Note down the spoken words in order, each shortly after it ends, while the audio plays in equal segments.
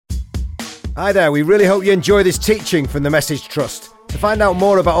Hi there, we really hope you enjoy this teaching from the Message Trust. To find out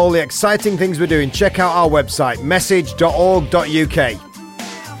more about all the exciting things we're doing, check out our website, message.org.uk.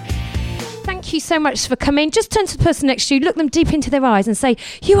 Thank you so much for coming. Just turn to the person next to you, look them deep into their eyes and say,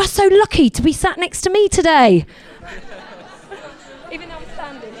 you are so lucky to be sat next to me today. Even though I'm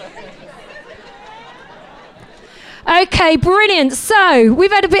standing. Okay, brilliant. So,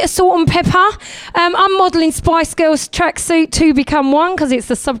 we've had a bit of salt and pepper. I'm modelling Spice Girls tracksuit 2 Become 1 because it's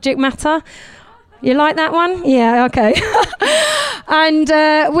the subject matter. You like that one? Yeah, okay. And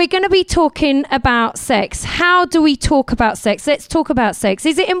we're going to be talking about sex. How do we talk about sex? Let's talk about sex.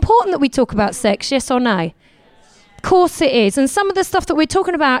 Is it important that we talk about sex, yes or no? Of course it is. And some of the stuff that we're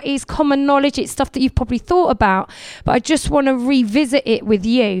talking about is common knowledge. It's stuff that you've probably thought about, but I just want to revisit it with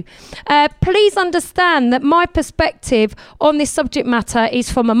you. Please understand that my perspective on this subject matter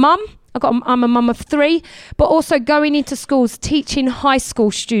is from a mum. I'm a mum of 3, but also going into schools, teaching high school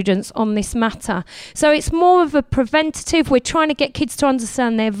students on this matter. So it's more of a preventative. We're trying to get kids to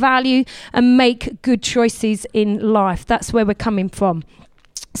understand their value and make good choices in life. That's where we're coming from.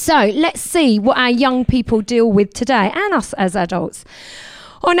 So let's see what our young people deal with today, and us as adults.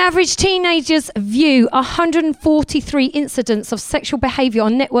 On average, teenagers view 143 incidents of sexual behaviour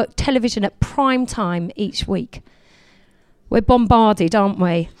on network television at prime time each week. We're bombarded, aren't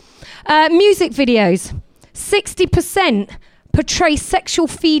we? Music videos. 60% portray sexual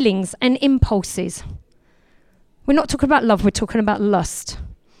feelings and impulses. We're not talking about love, we're talking about lust.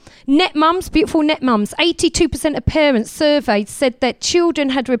 Net mums, beautiful net mums. 82% of parents surveyed said that children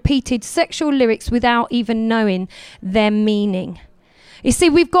had repeated sexual lyrics without even knowing their meaning. You see,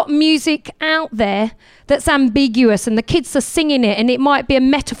 we've got music out there that's ambiguous and the kids are singing it, and it might be a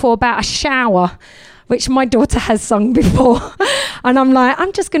metaphor about a shower, which my daughter has sung before. And I'm like,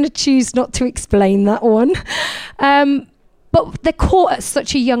 I'm just going to choose not to explain that one. But they're caught at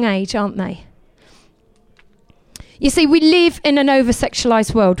such a young age, aren't they? You see, we live in an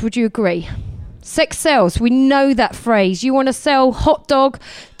over-sexualised world. Would you agree? Sex sells. We know that phrase. You want to sell hot dog,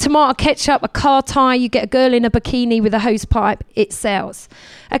 tomato ketchup, a car tyre, you get a girl in a bikini with a hose pipe, it sells.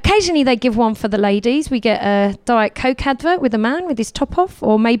 Occasionally they give one for the ladies. We get a Diet Coke advert with a man with his top off,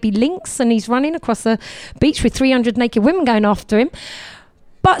 or maybe Lynx and he's running across the beach with 300 naked women going after him.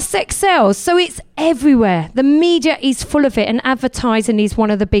 But sex sells, so it's everywhere. The media is full of it, and advertising is one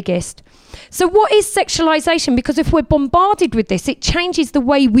of the biggest. So what is sexualization? Because if we're bombarded with this, it changes the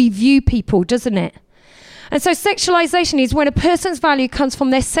way we view people, doesn't it? And so sexualization is when a person's value comes from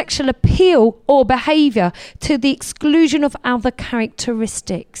their sexual appeal or behavior to the exclusion of other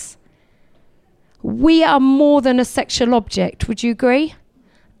characteristics. We are more than a sexual object, would you agree?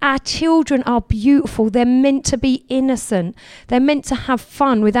 Our children are beautiful. They're meant to be innocent. They're meant to have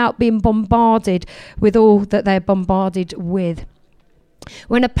fun without being bombarded with all that they're bombarded with.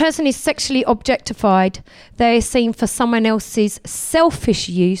 When a person is sexually objectified, they are seen for someone else's selfish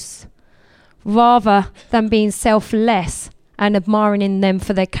use rather than being selfless and admiring them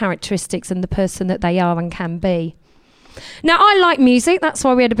for their characteristics and the person that they are and can be. Now, I like music. That's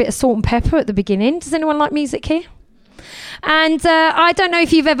why we had a bit of salt and pepper at the beginning. Does anyone like music here? And I don't know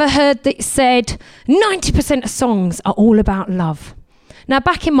if you've ever heard that said 90% of songs are all about love. Now,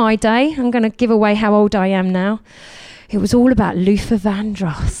 back in my day, I'm going to give away how old I am now, it was all about Luther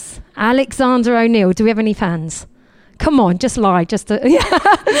Vandross, Alexander O'Neill. Do we have any fans? Come on, just lie.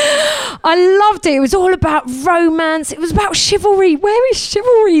 I loved it. It was all about romance. It was about chivalry. Where is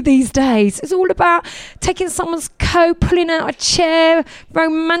chivalry these days? It's all about taking someone's coat, pulling out a chair,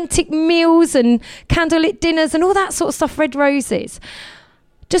 romantic meals and candlelit dinners and all that sort of stuff, red roses.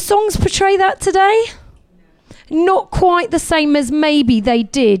 Do songs portray that today? Not quite the same as maybe they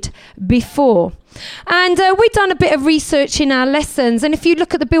did before. And we've done a bit of research in our lessons, and if you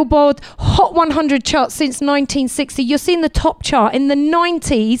look at the Billboard Hot 100 chart since 1960, you'll see in the top chart, in the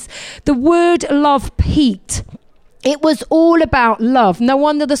 90s, the word love peaked. It was all about love. No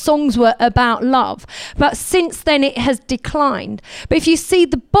wonder the songs were about love. But since then, it has declined. But if you see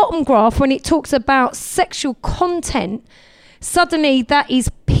the bottom graph, when it talks about sexual content, suddenly that is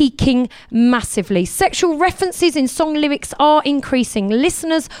peaking massively. Sexual references in song lyrics are increasing.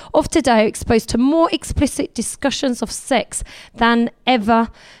 Listeners of today are exposed to more explicit discussions of sex than ever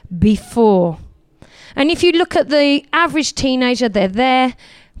before. And if you look at the average teenager, they're there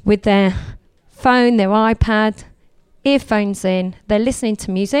with their phone, their iPad, earphones in, they're listening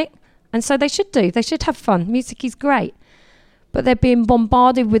to music, and so they should do. They should have fun. Music is great. But they're being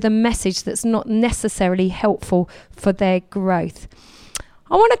bombarded with a message that's not necessarily helpful for their growth.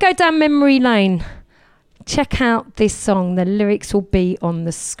 I want to go down memory lane. Check out this song. The lyrics will be on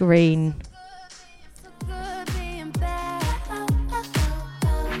the screen.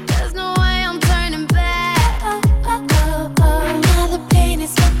 There's no way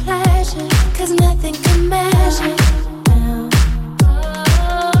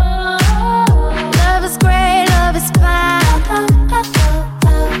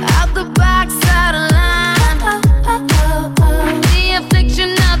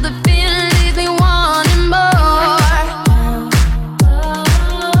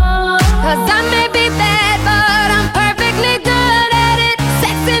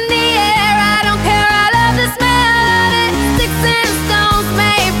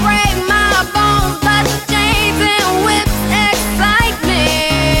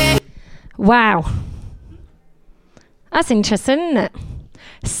Wow. That's interesting, isn't it?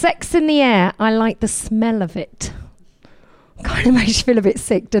 Sex in the air. I like the smell of it. Kind of makes you feel a bit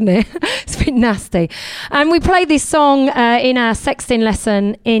sick, doesn't it? It's a bit nasty. And we play this song in our sexting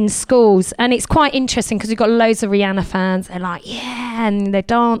lesson in schools, and it's quite interesting because we've got loads of Rihanna fans. They're like, yeah, and they're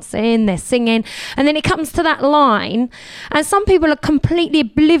dancing, they're singing, and then it comes to that line, and some people are completely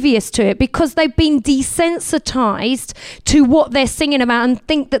oblivious to it because they've been desensitized to what they're singing about and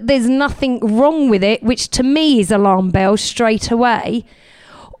think that there's nothing wrong with it, which to me is alarm bells straight away.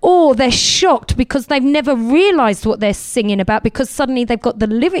 Or they're shocked because they've never realised what they're singing about because suddenly they've got the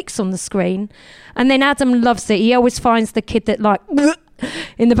lyrics on the screen. And then Adam loves it. He always finds the kid that like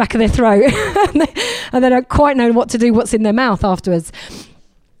in the back of their throat and they don't quite know what to do, what's in their mouth afterwards.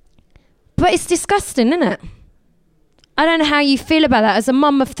 But it's disgusting, isn't it? I don't know how you feel about that. As a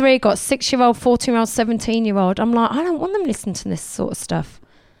mum of 3, got a 6-year-old, 14-year-old, 17-year-old, I'm like, I don't want them listening to this sort of stuff.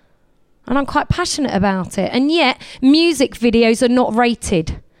 And I'm quite passionate about it. And yet, music videos are not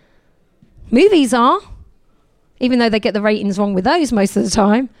rated. Movies are, even though they get the ratings wrong with those most of the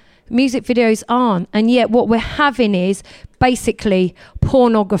time. Music videos aren't. And yet what we're having is basically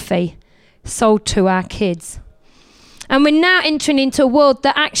pornography sold to our kids. And we're now entering into a world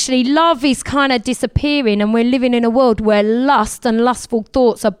that actually love is kind of disappearing, and we're living in a world where lust and lustful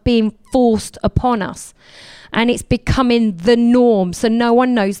thoughts are being forced upon us. And it's becoming the norm, so no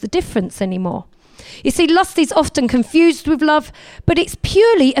one knows the difference anymore. You see, lust is often confused with love, but it's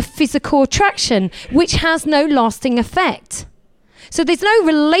purely a physical attraction, which has no lasting effect. So there's no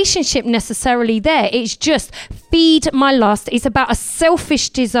relationship necessarily there. It's just feed my lust. It's about a selfish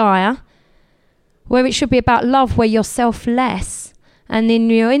desire, where it should be about love, where you're selfless. And then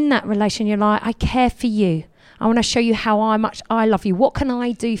you're in that relation, you're like, I care for you. I want to show you how much I love you. What can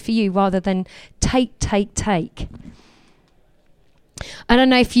I do for you, rather than take. I don't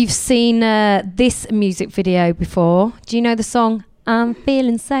know if you've seen this music video before. Do you know the song, I'm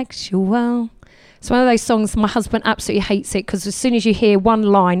Feeling Sexual? It's one of those songs, my husband absolutely hates it because as soon as you hear one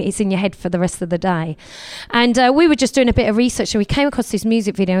line, it's in your head for the rest of the day. And we were just doing a bit of research and we came across this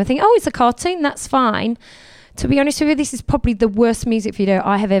music video and I think, oh, it's a cartoon, that's fine. To be honest with you, this is probably the worst music video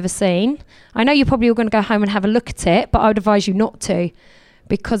I have ever seen. I know you're probably all going to go home and have a look at it, but I would advise you not to,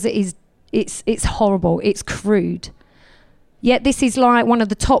 because it's horrible, it's crude. Yet this is like one of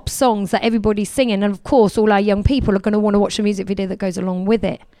the top songs that everybody's singing, and of course all our young people are going to want to watch the music video that goes along with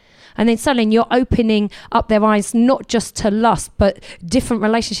it. And then suddenly you're opening up their eyes not just to lust, but different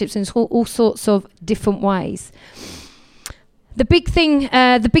relationships in all sorts of different ways. The big thing,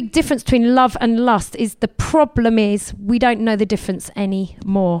 the big difference between love and lust is the problem is we don't know the difference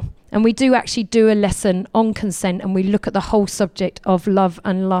anymore. And we do actually do a lesson on consent, and we look at the whole subject of love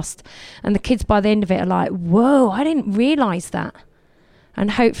and lust. And the kids by the end of it are like, whoa, I didn't realise that.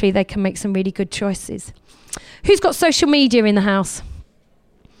 And hopefully they can make some really good choices. Who's got social media in the house?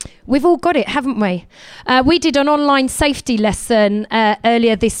 We've all got it, haven't we? We did an online safety lesson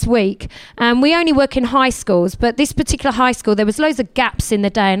earlier this week, and we only work in high schools, but this particular high school, there was loads of gaps in the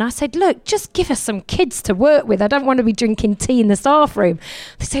day, and I said, look, just give us some kids to work with. I don't want to be drinking tea in the staff room.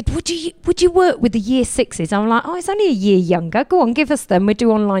 They said, would you work with the year 6s? I'm like, oh, it's only a year younger. Go on, give us them. We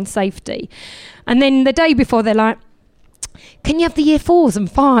do online safety. And then the day before, they're like, can you have the year 4s and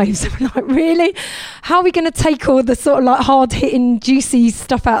 5s? I'm like, really? How are we going to take all the sort of like hard-hitting, juicy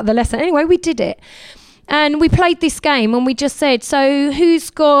stuff out of the lesson? Anyway, we did it. And we played this game and we just said, so who's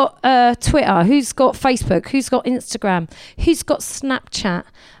got Twitter? Who's got Facebook? Who's got Instagram? Who's got Snapchat?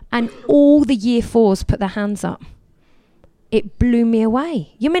 And all the year 4s put their hands up. It blew me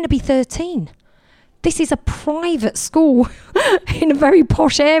away. You're meant to be 13. This is a private school in a very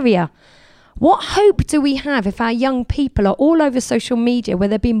posh area. What hope do we have if our young people are all over social media where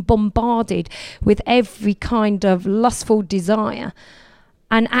they're being bombarded with every kind of lustful desire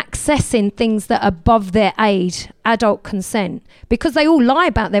and accessing things that are above their age, adult consent, because they all lie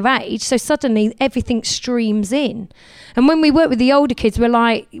about their age, so suddenly everything streams in. And when we work with the older kids, we're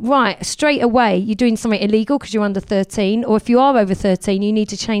like, right, straight away, you're doing something illegal because you're under 13, or if you are over 13, you need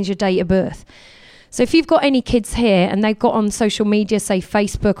to change your date of birth. So if you've got any kids here and they've got on social media, say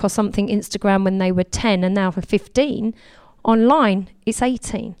Facebook or something, Instagram, when they were 10 and now for 15, online, it's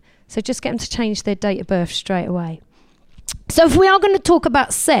 18. So just get them to change their date of birth straight away. So if we are going to talk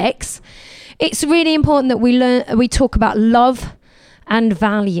about sex, it's really important that we talk about love and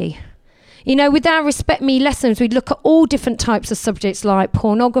value. You know, with our Respect Me lessons, we look at all different types of subjects like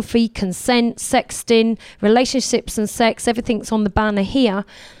pornography, consent, sexting, relationships and sex. Everything's on the banner here.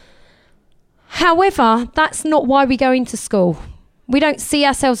 However, that's not why we go into school. We don't see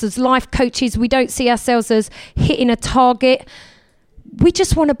ourselves as life coaches. We don't see ourselves as hitting a target. we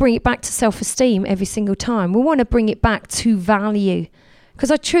just want to bring it back to self-esteem every single time. We want to bring it back to value. Because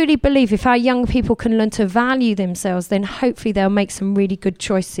I truly believe if our young people can learn to value themselves, then hopefully they'll make some really good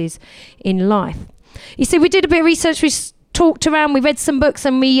choices in life. You see, we did a bit of research, we talked around, we read some books,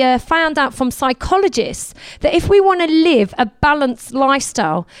 and we found out from psychologists that if we want to live a balanced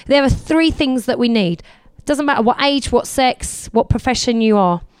lifestyle, there are 3 things that we need. It doesn't matter what age, what sex, what profession you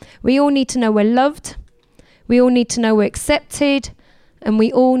are. We all need to know we're loved, we all need to know we're accepted, and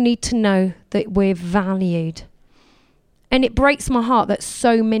we all need to know that we're valued. And it breaks my heart that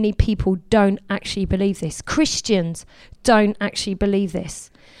so many people don't actually believe this. Christians don't actually believe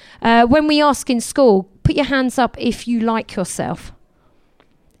this. When we ask in school, put your hands up if you like yourself.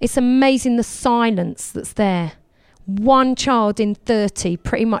 It's amazing the silence that's there. 1 child in 30,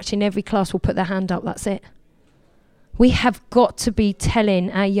 pretty much in every class, will put their hand up. That's it. We have got to be telling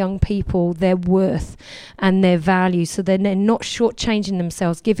our young people their worth and their value so they're not shortchanging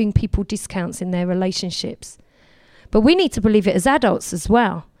themselves, giving people discounts in their relationships. But we need to believe it as adults as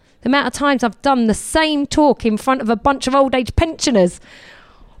well. The amount of times I've done the same talk in front of a bunch of old age pensioners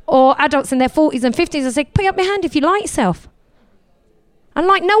or adults in their 40s and 50s, I say, put up your hand if you like yourself. And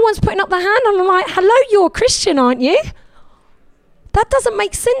like, no one's putting up their hand. And I'm like, hello, you're a Christian, aren't you? That doesn't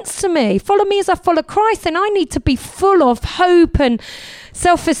make sense to me. Follow me as I follow Christ. And I need to be full of hope and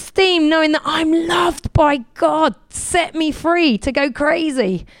self-esteem, knowing that I'm loved by God. Set me free to go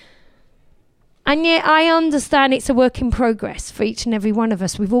crazy. And yet I understand it's a work in progress for each and every one of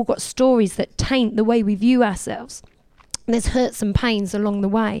us. We've all got stories that taint the way we view ourselves. And there's hurts and pains along the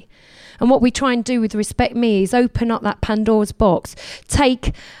way. And what we try and do with Respect Me is open up that Pandora's box,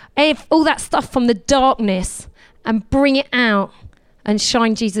 take all that stuff from the darkness and bring it out and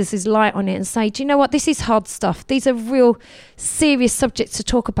shine Jesus' light on it and say, do you know what? This is hard stuff. These are real serious subjects to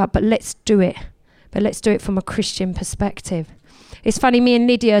talk about, but let's do it. But let's do it from a Christian perspective. It's funny, me and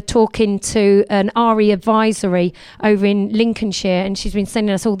Lydia are talking to an RE advisory over in Lincolnshire, and she's been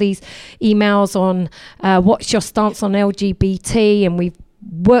sending us all these emails on what's your stance on LGBT, and we've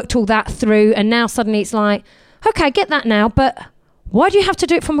worked all that through, and now suddenly it's like, okay, I get that now, but why do you have to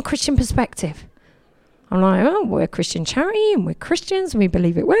do it from a Christian perspective? I'm like, oh, we're a Christian charity, and we're Christians, and we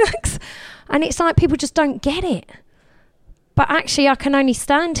believe it works. And it's like people just don't get it. But actually, I can only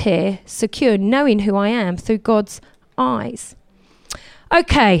stand here secure, knowing who I am through God's eyes.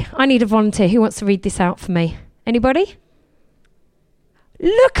 Okay, I need a volunteer. Who wants to read this out for me? Anybody?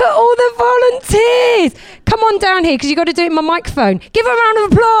 Look at all the volunteers. Come on down here, because you've got to do it in my microphone. Give her a round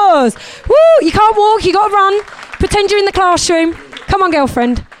of applause. Woo, you can't walk, you got to run. Pretend you're in the classroom. Come on,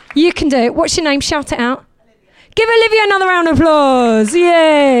 girlfriend. You can do it. What's your name? Shout it out. Give Olivia another round of applause.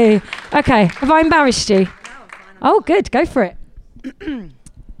 Yay. Okay, have I embarrassed you? Oh, good. Go for it.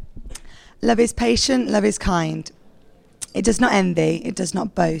 Love is patient, love is kind. It does not envy, it does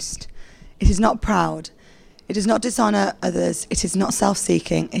not boast. It is not proud. It does not dishonour others. It is not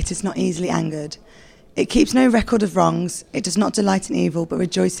self-seeking. It is not easily angered. It keeps no record of wrongs. It does not delight in evil, but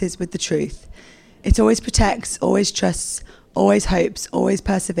rejoices with the truth. It always protects, always trusts, always hopes, always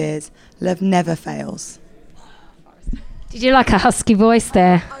perseveres. Love never fails. Did you like a husky voice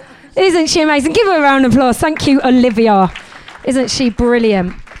there? Isn't she amazing? Give her a round of applause. Thank you, Olivia. Isn't she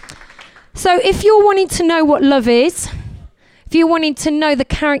brilliant? So if you're wanting to know what love is, if you're wanting to know the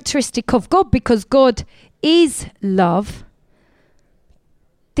characteristic of God, because God is love,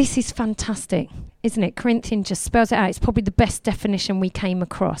 this is fantastic, isn't it? Corinthians just spells it out. It's probably the best definition we came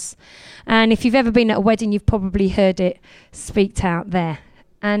across. And if you've ever been at a wedding, you've probably heard it speaked out there.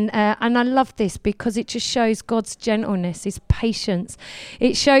 And I love this because it just shows God's gentleness, his patience.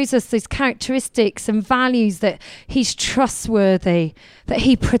 It shows us these characteristics and values, that he's trustworthy, that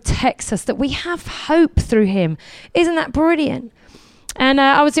he protects us, that we have hope through him. Isn't that brilliant? And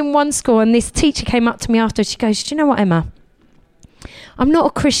I was in one school, and this teacher came up to me after. She goes, do you know what, Emma? I'm not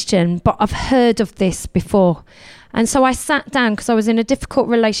a Christian, but I've heard of this before. And so I sat down, because I was in a difficult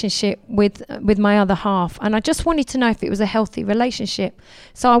relationship with my other half, and I just wanted to know if it was a healthy relationship.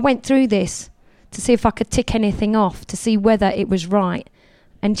 So I went through this to see if I could tick anything off, to see whether it was right.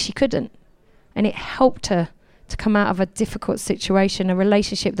 And she couldn't. And it helped her to come out of a difficult situation, a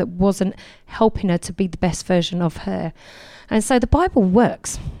relationship that wasn't helping her to be the best version of her. And so the Bible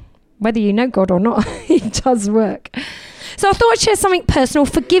works. Whether you know God or not, it does work. So I thought I'd share something personal.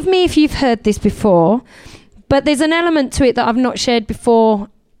 Forgive me if you've heard this before, but there's an element to it that I've not shared before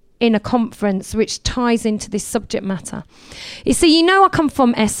in a conference, which ties into this subject matter. You see, I come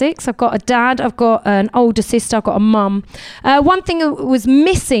from Essex. I've got a dad, I've got an older sister, I've got a mum. One thing that was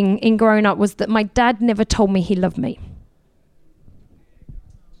missing in growing up was that my dad never told me he loved me.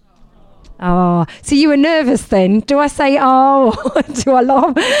 Oh, so you were nervous then? Do I say, oh, do I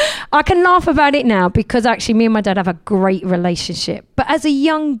laugh? I can laugh about it now because actually me and my dad have a great relationship. But as a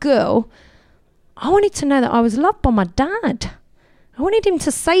young girl, I wanted to know that I was loved by my dad. I wanted him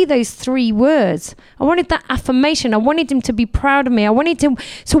to say those 3 words. I wanted that affirmation. I wanted him to be proud of me. I wanted him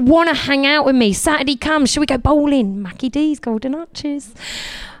to want to hang out with me. Saturday comes, shall we go bowling? Mackie D's, Golden Arches.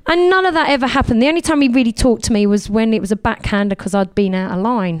 And none of that ever happened. The only time he really talked to me was when it was a backhander because I'd been out of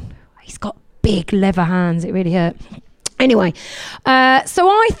line. He's got big leather hands. It really hurt. Anyway, so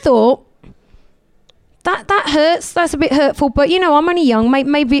I thought, that hurts. That's a bit hurtful. But, you know, I'm only young.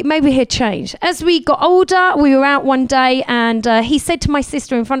 Maybe he'll change. As we got older, we were out one day and he said to my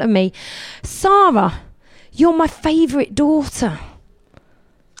sister in front of me, Sarah, you're my favourite daughter.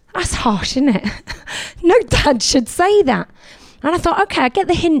 That's harsh, isn't it? No dad should say that. And I thought, okay, I get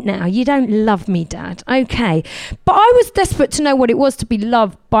the hint now. You don't love me, Dad. Okay. But I was desperate to know what it was to be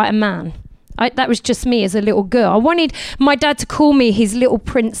loved by a man. That was just me as a little girl. I wanted my dad to call me his little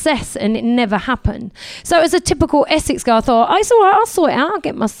princess, and it never happened. So as a typical Essex girl, I thought, it's all right, I'll sort it out. I'll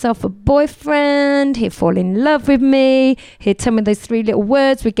get myself a boyfriend. He'll fall in love with me. He'll tell me those 3 little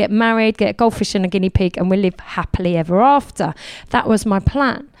words. We'd get married, get a goldfish and a guinea pig, and we'll live happily ever after. That was my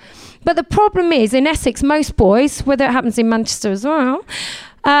plan. But the problem is, in Essex, most boys, whether it happens in Manchester as well,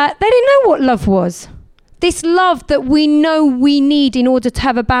 they didn't know what love was. This love that we know we need in order to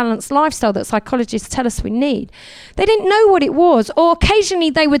have a balanced lifestyle that psychologists tell us we need. They didn't know what it was. Or occasionally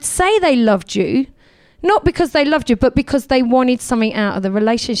they would say they loved you, not because they loved you, but because they wanted something out of the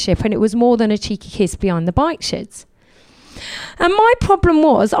relationship. And it was more than a cheeky kiss behind the bike sheds. And my problem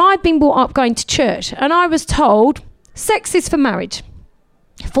was, I'd been brought up going to church and I was told, sex is for marriage.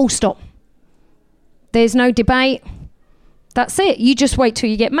 Full stop. There's no debate. That's it. You just wait till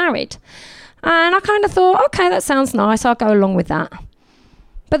you get married. And I kind of thought, okay, that sounds nice. I'll go along with that.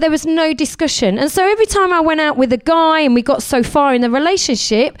 But there was no discussion. And so every time I went out with a guy and we got so far in the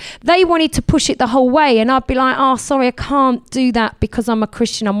relationship, they wanted to push it the whole way. And I'd be like, oh, sorry, I can't do that because I'm a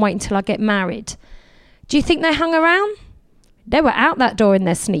Christian. I'm waiting till I get married. Do you think they hung around? They were out that door in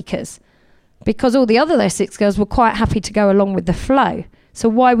their sneakers because all the other Essex girls were quite happy to go along with the flow. So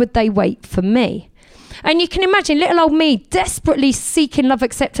why would they wait for me? And you can imagine little old me desperately seeking love,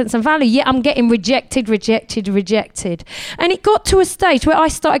 acceptance and value, yet I'm getting rejected. And it got to a stage where I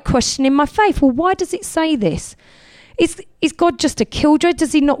started questioning my faith. Well, why does it say this? Is God just a killjoy?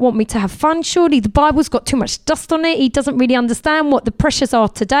 Does he not want me to have fun? Surely the Bible's got too much dust on it. He doesn't really understand what the pressures are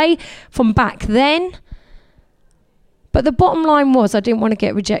today from back then. But the bottom line was I didn't want to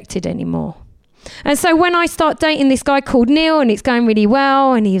get rejected anymore. And so when I start dating this guy called Neil and it's going really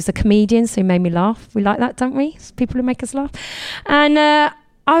well and he was a comedian, so he made me laugh. We like that, don't we? It's people who make us laugh. And I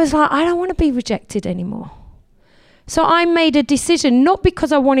was like, I don't want to be rejected anymore. So I made a decision, not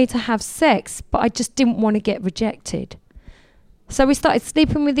because I wanted to have sex, but I just didn't want to get rejected. So we started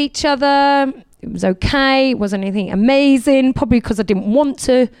sleeping with each other. It was okay. It wasn't anything amazing, probably because I didn't want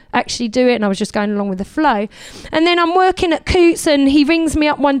to actually do it and I was just going along with the flow. And then I'm working at Coots and he rings me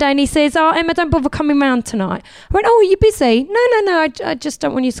up one day and he says, oh, Emma, don't bother coming round tonight. I went, oh, are you busy? No, I just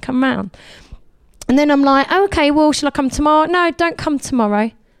don't want you to come round. And then I'm like, oh, okay, well, shall I come tomorrow? No, don't come tomorrow.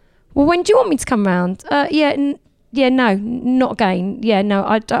 Well, when do you want me to come round? No, not again. Yeah, no,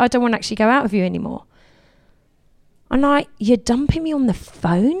 I don't want to actually go out with you anymore. I'm like, you're dumping me on the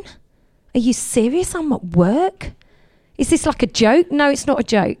phone? Are you serious? I'm at work. Is this like a joke? No, it's not a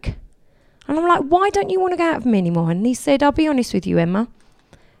joke. And I'm like, why don't you want to go out with me anymore? And he said, I'll be honest with you, Emma.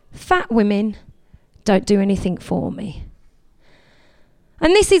 Fat women don't do anything for me.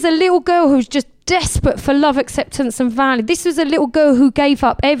 And this is a little girl who's just desperate for love, acceptance and value. This was a little girl who gave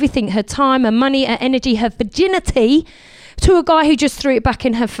up everything, her time, her money, her energy, her virginity to a guy who just threw it back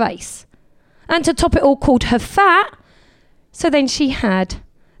in her face. And to top it all, called her fat. So then she had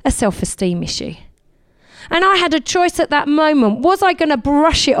a self-esteem issue. And I had a choice at that moment. Was I going to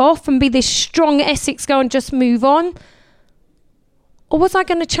brush it off and be this strong Essex girl and just move on? Or was I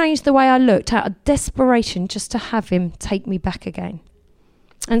going to change the way I looked out of desperation just to have him take me back again?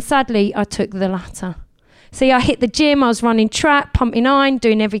 And sadly, I took the latter. See, I hit the gym, I was running track, pumping iron,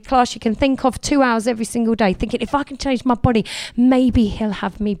 doing every class you can think of, 2 hours every single day, thinking if I can change my body, maybe he'll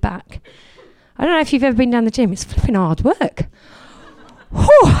have me back. I don't know if you've ever been down the gym, it's flipping hard work.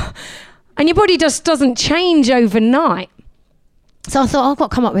 Whew. And your body just doesn't change overnight. So I thought, I've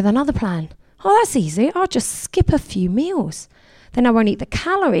got to come up with another plan. Oh, that's easy. I'll just skip a few meals. Then I won't eat the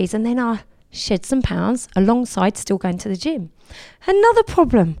calories and then I'll shed some pounds alongside still going to the gym. Another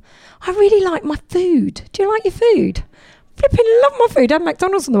problem. I really like my food. Do you like your food? Flipping love my food. I had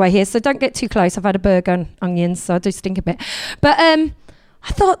McDonald's on the way here, so don't get too close. I've had a burger and onions, so I do stink a bit. But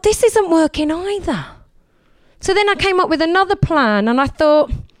I thought, this isn't working either. So then I came up with another plan and I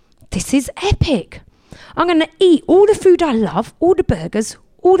thought, this is epic. I'm going to eat all the food I love, all the burgers,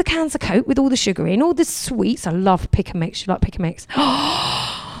 all the cans of Coke with all the sugar in, all the sweets. I love pick and mix. You like pick and mix?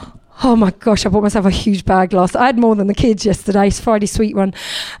 Oh my gosh, I bought myself a huge bag last. I had more than the kids yesterday. It's Friday sweet run.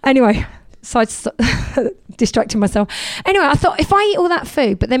 Anyway, so I distracting myself. Anyway, I thought if I eat all that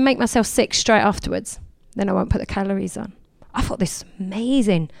food but then make myself sick straight afterwards, then I won't put the calories on. I thought, this is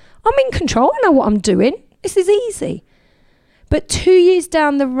amazing. I'm in control. I know what I'm doing. This is easy. But 2 years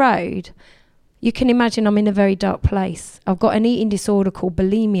down the road, you can imagine I'm in a very dark place. I've got an eating disorder called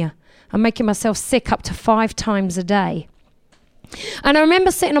bulimia. I'm making myself sick up to 5 times a day. And I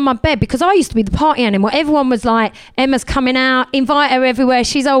remember sitting on my bed, because I used to be the party animal. Everyone was like, Emma's coming out, invite her everywhere,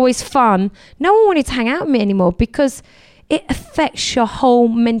 she's always fun. No one wanted to hang out with me anymore because it affects your whole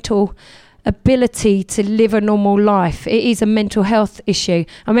mental ability to live a normal life. It is a mental health issue.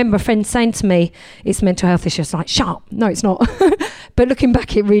 I remember a friend saying to me, it's a mental health issue. It's like, shut up. No, it's not. But looking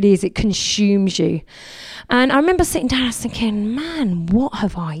back, it really is. It consumes you. And I remember sitting down, I was thinking, man, what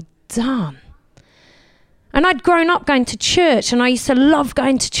have I done? And I'd grown up going to church, and I used to love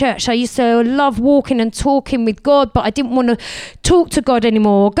going to church. I used to love walking and talking with God, but I didn't want to talk to God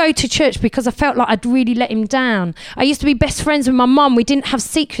anymore or go to church because I felt like I'd really let him down. I used to be best friends with my mum. We didn't have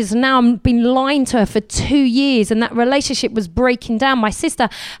secrets, and now I've been lying to her for 2 years, and that relationship was breaking down. My sister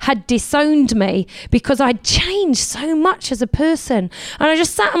had disowned me because I'd changed so much as a person. And I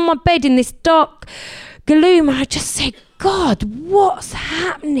just sat on my bed in this dark gloom, and I just said, God, what's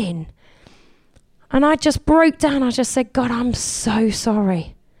happening? And I just broke down. I just said, God, I'm so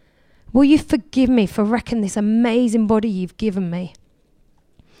sorry. Will you forgive me for wrecking this amazing body you've given me?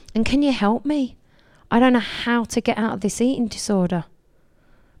 And can you help me? I don't know how to get out of this eating disorder.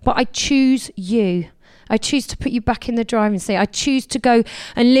 But I choose you. I choose to put you back in the driving seat. I choose to go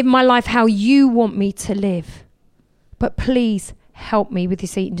and live my life how you want me to live. But please help me with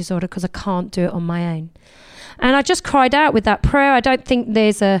this eating disorder because I can't do it on my own. And I just cried out with that prayer. I don't think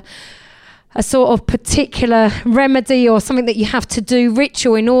there's a sort of particular remedy or something that you have to do,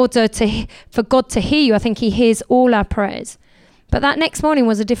 ritual, in order for God to hear you. I think he hears all our prayers. But that next morning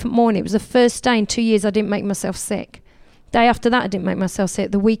was a different morning. It was the first day in 2 years I didn't make myself sick. Day after that, I didn't make myself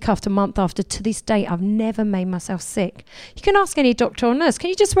sick. The week after, month after, to this day, I've never made myself sick. You can ask any doctor or nurse, can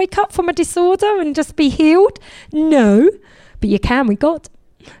you just wake up from a disorder and just be healed? No, but you can with God.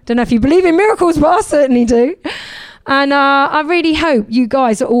 Don't know if you believe in miracles, but I certainly do. And I really hope you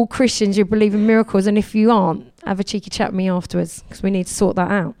guys are all Christians, you believe in miracles. And if you aren't, have a cheeky chat with me afterwards, because we need to sort that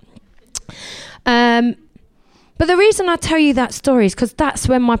out. But the reason I tell you that story is because that's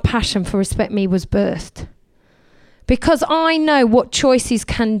when my passion for Respect Me was birthed. Because I know what choices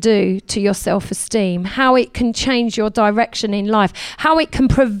can do to your self-esteem, how it can change your direction in life, how it can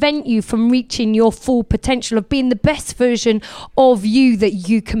prevent you from reaching your full potential of being the best version of you that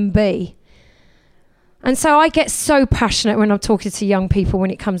you can be. And so I get so passionate when I'm talking to young people when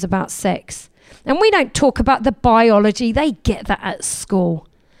it comes about sex. And we don't talk about the biology. They get that at school.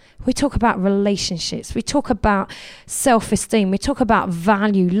 We talk about relationships. We talk about self-esteem. We talk about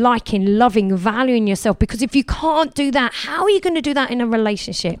value, liking, loving, valuing yourself. Because if you can't do that, how are you going to do that in a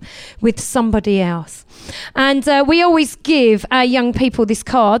relationship with somebody else? And we always give our young people this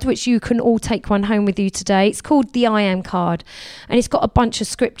card, which you can all take one home with you today. It's called the I Am card. And it's got a bunch of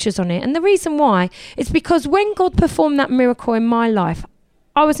scriptures on it. And the reason why is because when God performed that miracle in my life,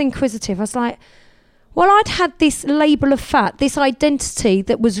 I was inquisitive. I was like, well, I'd had this label of fat, this identity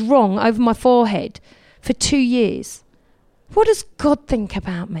that was wrong over my forehead for 2 years. What does God think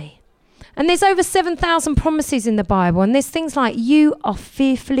about me? And there's over 7,000 promises in the Bible. And there's things like, you are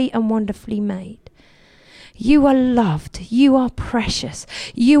fearfully and wonderfully made. You are loved. You are precious.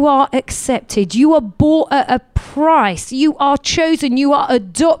 You are accepted. You are bought at a price. You are chosen. You are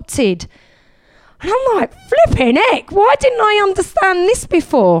adopted. And I'm like, flipping heck, why didn't I understand this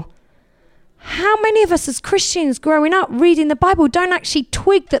before? How many of us as Christians growing up reading the Bible don't actually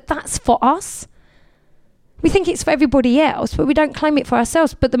twig that that's for us? We think it's for everybody else, but we don't claim it for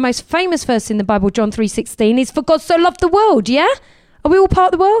ourselves. But the most famous verse in the Bible, John 3:16, is for God so loved the world, yeah? Are we all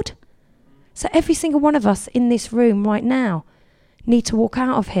part of the world? So every single one of us in this room right now need to walk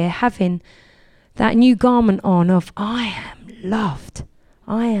out of here having that new garment on of, I am loved,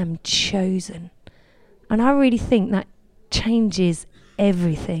 I am chosen. And I really think that changes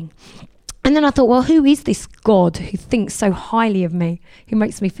everything. And then I thought, well, who is this God who thinks so highly of me, who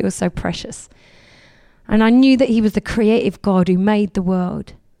makes me feel so precious? And I knew that he was the creative God who made the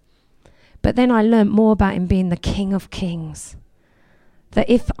world. But then I learnt more about him being the King of Kings, that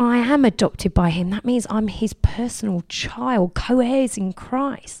if I am adopted by him, that means I'm his personal child, co-heirs in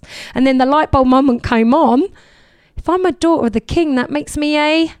Christ. And then the light bulb moment came on. If I'm a daughter of the King, that makes me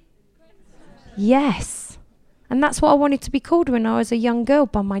a yes. And that's what I wanted to be called when I was a young girl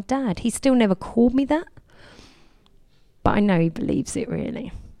by my dad. He still never called me that, but I know he believes it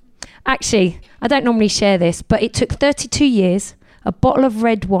really. Actually, I don't normally share this, but it took 32 years, a bottle of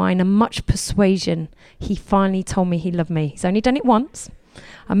red wine and much persuasion. He finally told me he loved me. He's only done it once.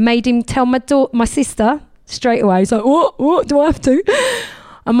 I made him tell my sister straight away. He's like, what do I have to?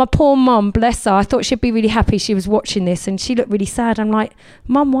 And my poor mum, bless her, I thought she'd be really happy she was watching this, and she looked really sad. I'm like,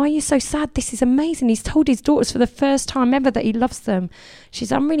 Mum, why are you so sad? This is amazing. He's told his daughters for the first time ever that he loves them. She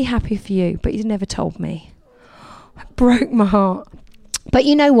said, I'm really happy for you, but he's never told me. It broke my heart. But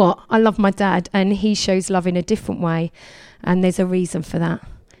you know what? I love my dad, and he shows love in a different way, and there's a reason for that.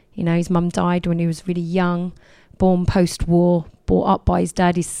 You know, his mum died when he was really young, born post-war, brought up by his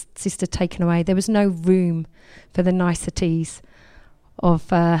dad, his sister taken away. There was no room for the niceties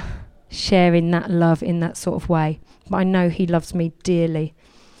of sharing that love in that sort of way. But I know he loves me dearly.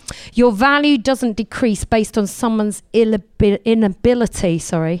 Your value doesn't decrease based on someone's inability,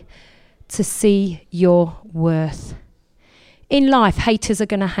 to see your worth. In life, haters are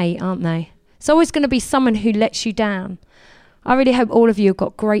going to hate, aren't they? It's always going to be someone who lets you down. I really hope all of you have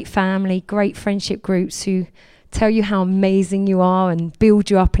got great family, great friendship groups who tell you how amazing you are and build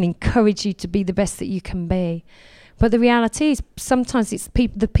you up and encourage you to be the best that you can be. But the reality is sometimes it's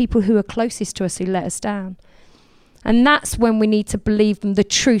the people who are closest to us who let us down. And that's when we need to believe the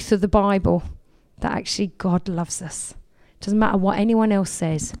truth of the Bible, that actually God loves us. It doesn't matter what anyone else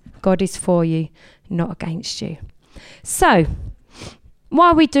says. God is for you, not against you. So, why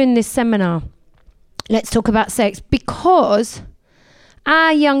are we doing this seminar? Let's talk about sex. Because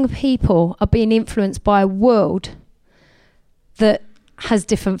our young people are being influenced by a world that has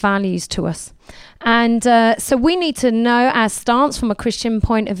different values to us. And so we need to know our stance from a Christian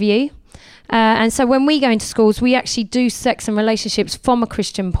point of view. And so when we go into schools, we actually do sex and relationships from a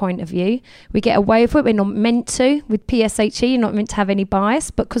Christian point of view. We get away with it. We're not meant to. With PSHE, you're not meant to have any bias,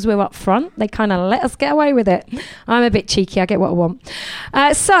 but because we're up front, they kind of let us get away with it. I'm a bit cheeky. I get what I want.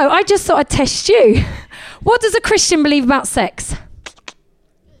 So I just thought I'd test you. What does a Christian believe about sex?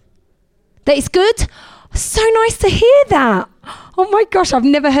 That it's good? So nice to hear that. Oh my gosh, I've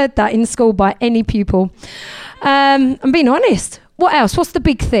never heard that in school by any pupil. I'm being honest. What else? What's the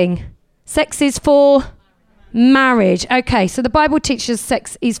big thing? Sex is for marriage. Okay, so the Bible teaches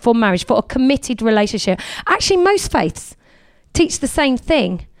sex is for marriage, for a committed relationship. Actually, most faiths teach the same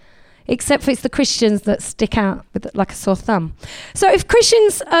thing, except for it's the Christians that stick out with like a sore thumb. So if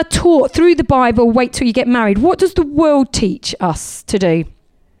Christians are taught through the Bible, wait till you get married, what does the world teach us to do?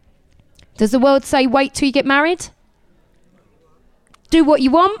 Does the world say wait till you get married? Do what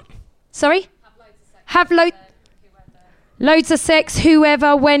you want? Sorry? Have loads of sex,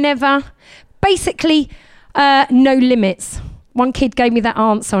 whoever, whenever. Basically, no limits. One kid gave me that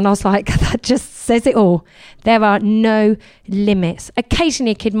answer and I was like, that just says it all. There are no limits.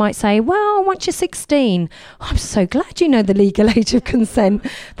 Occasionally a kid might say, well, once you're 16. Oh, I'm so glad you know the legal age of consent.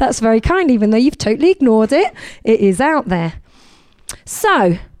 That's very kind, even though you've totally ignored it. It is out there.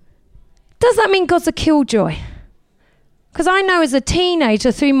 So, does that mean God's a killjoy? Because I know as a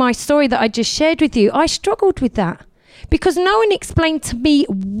teenager, through my story that I just shared with you, I struggled with that. Because no one explained to me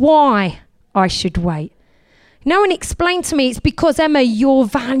why I should wait. No one explained to me it's because, Emma, you're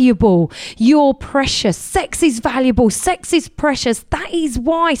valuable. You're precious. Sex is valuable. Sex is precious. That is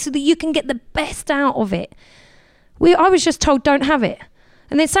why, so that you can get the best out of it. I was just told don't have it.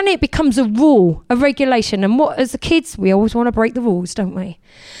 And then suddenly it becomes a rule, a regulation. And what, as the kids, we always want to break the rules, don't we?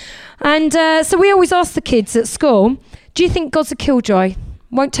 And so we always ask the kids at school, do you think God's a killjoy?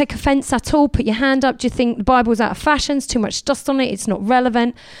 Won't take offence at all. Put your hand up. Do you think the Bible's out of fashion? It's too much dust on it. It's not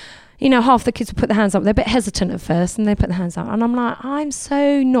relevant. You know, half the kids will put their hands up. They're a bit hesitant at first and they put their hands up. And I'm like, I'm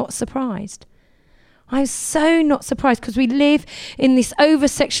so not surprised. I'm so not surprised because we live in this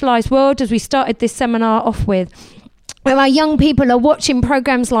over-sexualised world, as we started this seminar off with, where our young people are watching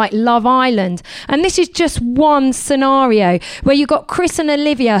programmes like Love Island. And this is just one scenario where you've got Chris and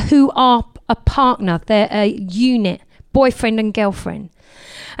Olivia who are a partner. They're a unit, boyfriend and girlfriend.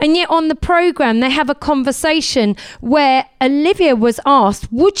 And yet on the programme, they have a conversation where Olivia was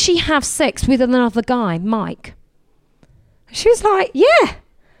asked, would she have sex with another guy, Mike? She was like, yeah,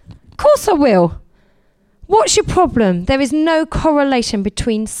 of course I will. What's your problem? There is no correlation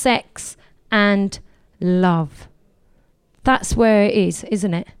between sex and love. That's where it is,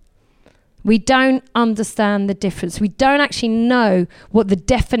 isn't it? We don't understand the difference. We don't actually know what the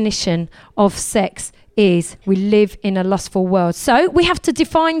definition of sex is we live in a lustful world. So we have to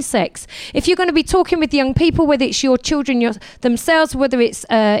define sex. If you're going to be talking with young people, whether it's your children themselves, whether it's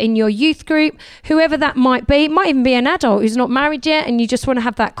in your youth group, whoever that might be, it might even be an adult who's not married yet and you just want to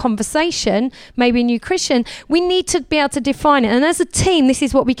have that conversation, maybe a new Christian, we need to be able to define it. And as a team, this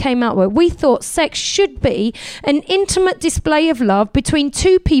is what we came out with. We thought sex should be an intimate display of love between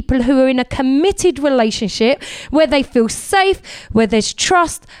two people who are in a committed relationship where they feel safe, where there's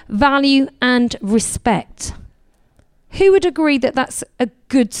trust, value, and respect. Who would agree that that's a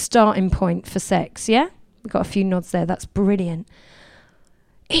good starting point for sex? Yeah? We've got a few nods there. That's brilliant.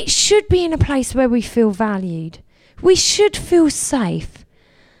 It should be in a place where we feel valued. We should feel safe.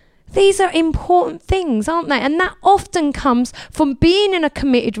 These are important things, aren't they? And that often comes from being in a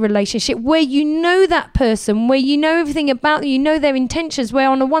committed relationship where you know that person, where you know everything about them, you know their intentions, where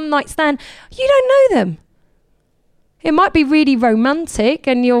on a one-night stand, you don't know them. It might be really romantic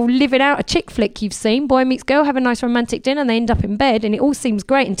and you're living out a chick flick you've seen. Boy meets girl, have a nice romantic dinner, and they end up in bed and it all seems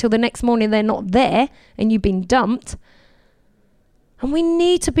great until the next morning they're not there and you've been dumped. And we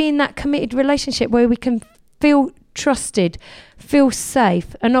need to be in that committed relationship where we can feel trusted, feel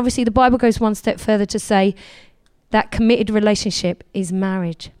safe. And obviously the Bible goes one step further to say that committed relationship is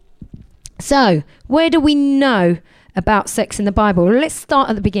marriage. So where do we know about sex in the Bible? Well, let's start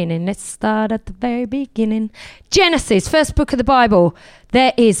at the beginning. Let's start at the very beginning. Genesis, first book of the Bible.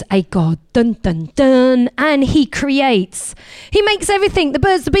 There is a God, dun, dun, dun, and he creates. He makes everything, the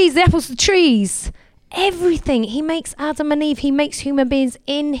birds, the bees, the apples, the trees, everything. He makes Adam and Eve. He makes human beings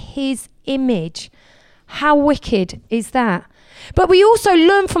in his image. How wicked is that? But we also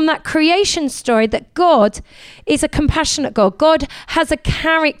learn from that creation story that God is a compassionate God. God has a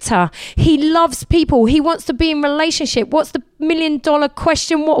character. He loves people. He wants to be in relationship. What's the $1 million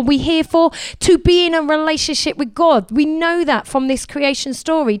question? What are we here for? To be in a relationship with God. We know that from this creation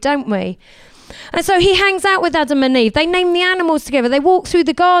story, don't we? And so he hangs out with Adam and Eve. They name the animals together. They walk through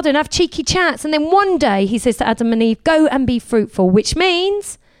the garden, have cheeky chats. And then one day he says to Adam and Eve, go and be fruitful, which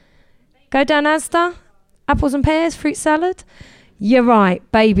means go down Asda, apples and pears, fruit salad. You're right,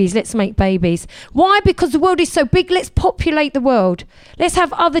 babies, let's make babies. Why? Because the world is so big, let's populate the world. Let's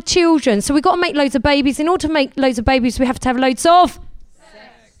have other children. So we've got to make loads of babies. In order to make loads of babies, we have to have loads of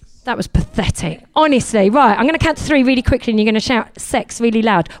sex. That was pathetic, honestly. Right, I'm going to count to 3 really quickly and you're going to shout sex really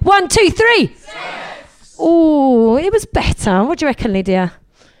loud. 1, 2, 3. Oh, it was better. What do you reckon, Lydia?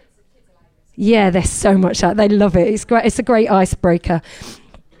 Yeah, there's so much that. They love it. It's great. It's a great icebreaker.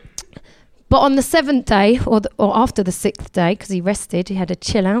 But on the 7th day, or after the 6th day, because he rested, he had a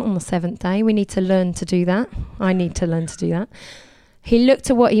chill out on the 7th day. We need to learn to do that. I need to learn to do that. He looked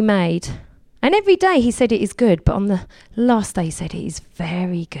at what he made. And every day he said it is good. But on the last day he said it is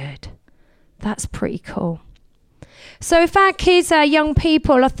very good. That's pretty cool. So if our kids, our young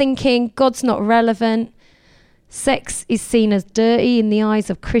people are thinking God's not relevant, sex is seen as dirty in the eyes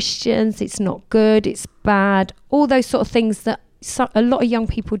of Christians, it's not good, it's bad, all those sort of things that a lot of young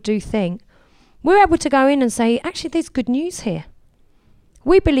people do think, we're able to go in and say, actually, there's good news here.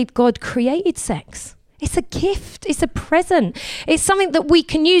 We believe God created sex. It's a gift. It's a present. It's something that we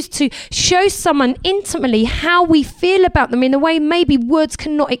can use to show someone intimately how we feel about them in a way maybe words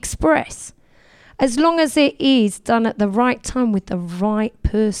cannot express, as long as it is done at the right time with the right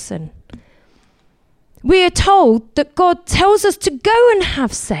person. We are told that God tells us to go and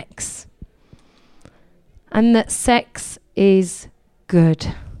have sex, and that sex is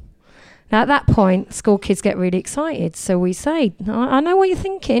good. Now, at that point, school kids get really excited. So we say, I know what you're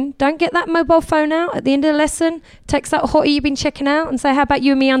thinking. Don't get that mobile phone out at the end of the lesson. Text that hottie you've been checking out and say, how about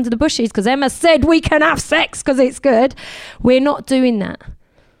you and me under the bushes? Because Emma said we can have sex because it's good. We're not doing that.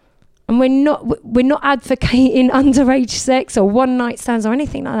 And we're not advocating underage sex or one-night stands or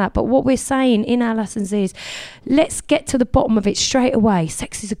anything like that. But what we're saying in our lessons is, let's get to the bottom of it straight away.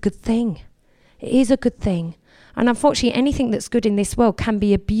 Sex is a good thing. It is a good thing. And unfortunately, anything that's good in this world can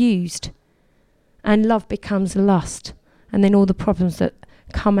be abused. And love becomes lust. And then all the problems that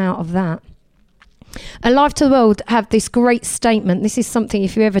come out of that. Alive to the World have this great statement. This is something,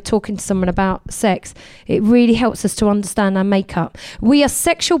 if you're ever talking to someone about sex, it really helps us to understand our makeup. We are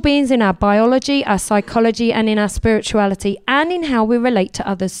sexual beings in our biology, our psychology, and in our spirituality, and in how we relate to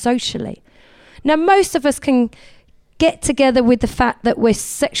others socially. Now, most of us can get together with the fact that we're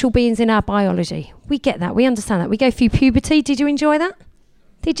sexual beings in our biology. We get that. We understand that. We go through puberty. Did you enjoy that?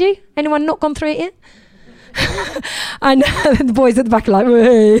 Did you? Anyone not gone through it yet? And the boys at the back are like,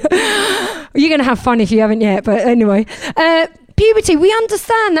 you're going to have fun if you haven't yet. But anyway, puberty, we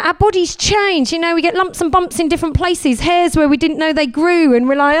understand that our bodies change. You know, we get lumps and bumps in different places, hairs where we didn't know they grew, and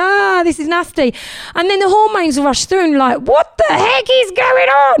we're like, this is nasty. And then the hormones rush through and like, what the heck is going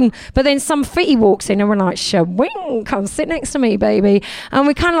on? But then some fitty walks in and we're like, shawing, come sit next to me, baby. And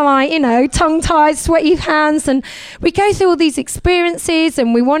we kind of like, you know, tongue-tied, sweaty hands, and we go through all these experiences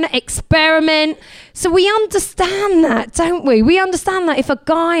and we want to experiment. So we understand that, don't we? We understand that if a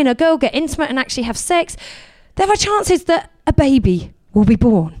guy and a girl get intimate and actually have sex, there are chances that a baby will be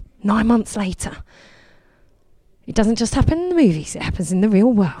born 9 months later. It doesn't just happen in the movies, it happens in the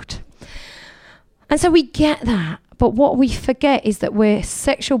real world. And so we get that, but what we forget is that we're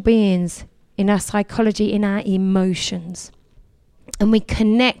sexual beings in our psychology, in our emotions. And we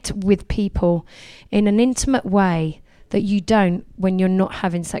connect with people in an intimate way that you don't when you're not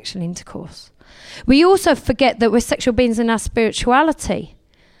having sexual intercourse. We also forget that we're sexual beings in our spirituality.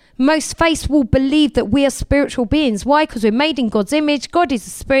 Most faiths will believe that we are spiritual beings. Why? Because we're made in God's image. God is a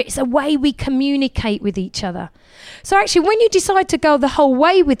spirit. It's a way we communicate with each other. So actually, when you decide to go the whole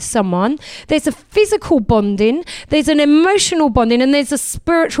way with someone, there's a physical bonding, there's an emotional bonding, and there's a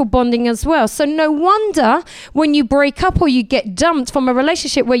spiritual bonding as well. So no wonder when you break up or you get dumped from a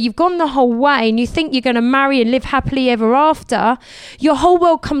relationship where you've gone the whole way and you think you're going to marry and live happily ever after, your whole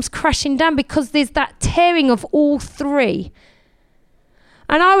world comes crashing down because there's that tearing of all three.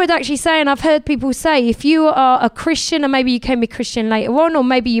 And I would actually say, and I've heard people say, if you are a Christian, and maybe you became a Christian later on, or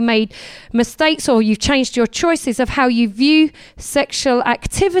maybe you made mistakes or you've changed your choices of how you view sexual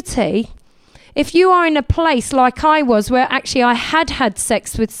activity, if you are in a place like I was, where actually I had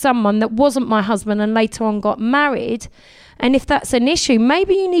sex with someone that wasn't my husband and later on got married, and if that's an issue,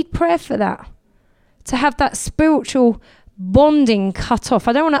 maybe you need prayer for that, to have that spiritual bonding cut off.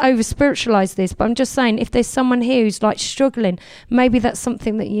 I don't want to over spiritualize this, but I'm just saying, if there's someone here who's like struggling, maybe that's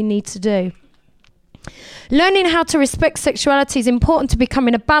something that you need to do. Learning how to respect sexuality is important to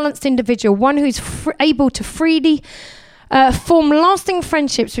becoming a balanced individual, one who's able to freely form lasting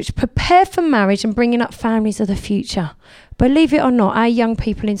friendships which prepare for marriage and bringing up families of the future. Believe it or not, our young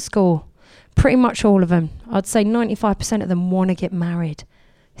people in school, pretty much all of them, I'd say 95% of them want to get married.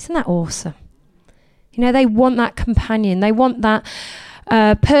 Isn't that awesome? You know, they want that companion. They want that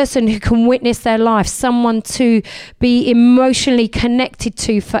person who can witness their life, someone to be emotionally connected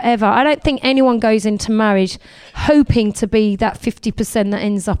to forever. I don't think anyone goes into marriage hoping to be that 50% that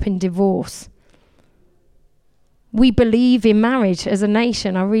ends up in divorce. We believe in marriage as a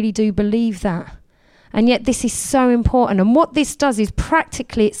nation. I really do believe that. And yet this is so important. And what this does is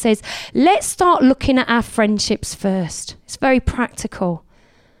practically it says, let's start looking at our friendships first. It's very practical.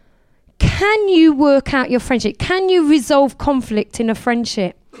 Can you work out your friendship? Can you resolve conflict in a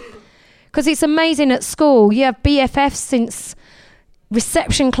friendship? Because it's amazing at school. You have BFFs since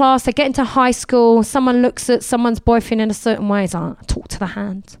reception class. They get into high school. Someone looks at someone's boyfriend in a certain way. It's like, talk to the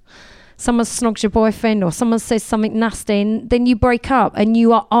hand. Someone snogs your boyfriend or someone says something nasty, and then you break up and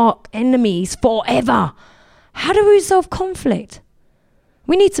you are arch enemies forever. How do we resolve conflict?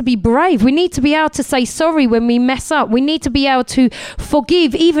 We need to be brave. We need to be able to say sorry when we mess up. We need to be able to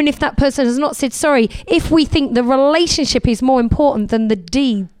forgive even if that person has not said sorry, if we think the relationship is more important than the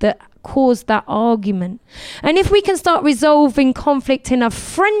deed that caused that argument. And if we can start resolving conflict in a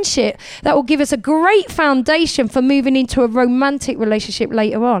friendship, that will give us a great foundation for moving into a romantic relationship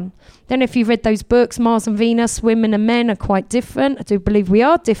later on. Then if you've read those books, Mars and Venus, women and men are quite different. I do believe we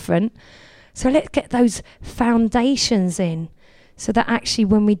are different. So let's get those foundations in, so that actually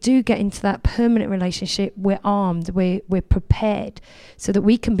when we do get into that permanent relationship, we're armed, we're prepared, so that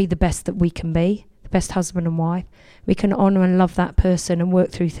we can be the best that we can be, the best husband and wife. We can honour and love that person and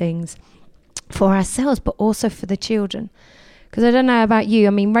work through things for ourselves, but also for the children. Because I don't know about you, I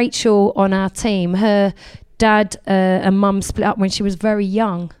mean, Rachel on our team, her dad and mum split up when she was very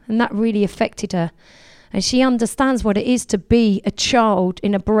young, and that really affected her. And she understands what it is to be a child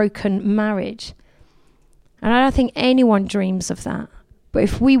in a broken marriage. And I don't think anyone dreams of that. But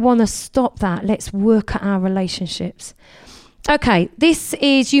if we want to stop that, let's work at our relationships. Okay, this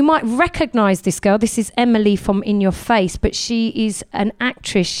is, you might recognise this girl. This is Emily from In Your Face, but she is an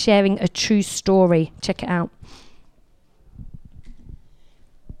actress sharing a true story. Check it out.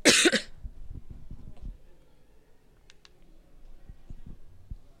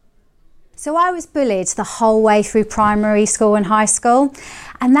 So I was bullied the whole way through primary school and high school.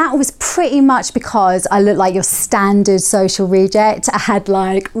 And that was pretty much because I looked like your standard social reject. I had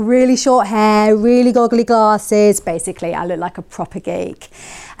like really short hair, really goggly glasses. Basically, I looked like a proper geek.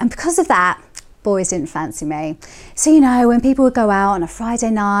 And because of that, boys didn't fancy me. So, you know, when people would go out on a Friday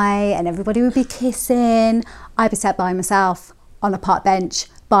night and everybody would be kissing, I'd be sat by myself on a park bench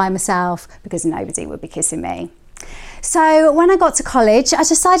by myself because nobody would be kissing me. So when I got to college, I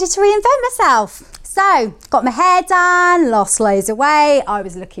decided to reinvent myself. So, got my hair done, lost loads of weight. I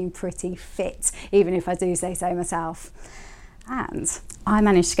was looking pretty fit, even if I do say so myself. And I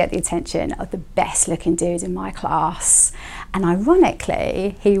managed to get the attention of the best looking dude in my class. And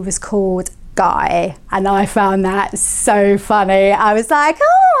ironically, he was called Guy. And I found that so funny. I was like,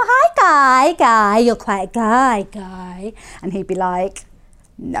 oh, hi, Guy, you're quite a guy. And he'd be like,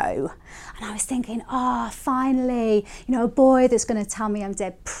 no. And I was thinking, finally, a boy that's going to tell me I'm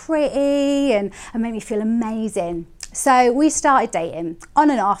dead pretty and make me feel amazing. So we started dating on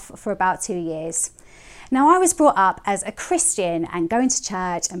and off for about 2 years. Now, I was brought up as a Christian and going to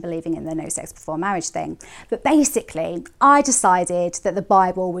church and believing in the no sex before marriage thing. But basically, I decided that the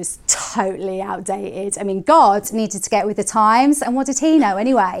Bible was totally outdated. I mean, God needed to get with the times, and what did he know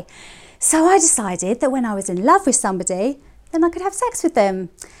anyway? So I decided that when I was in love with somebody, then I could have sex with them.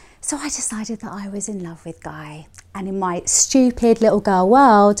 So I decided that I was in love with Guy. And in my stupid little girl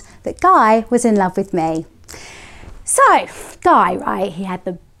world, that Guy was in love with me. So, Guy, right, he had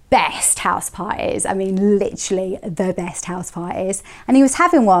the best house parties. I mean, literally the best house parties. And he was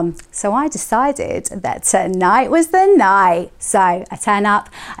having one. So I decided that tonight was the night. So I turn up,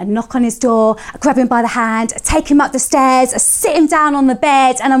 I knock on his door, I grab him by the hand, I take him up the stairs, I sit him down on the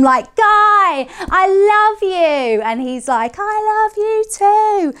bed, and I'm like, Guy, I love you. And he's like, I love you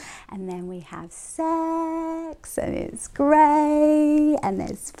too. And then we have sex, and it's great, and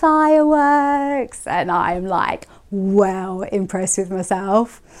there's fireworks, and I'm like, well impressed with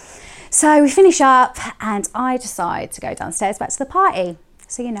myself. So we finish up, and I decide to go downstairs back to the party.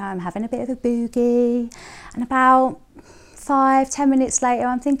 So, I'm having a bit of a boogie, and about 5-10 minutes later,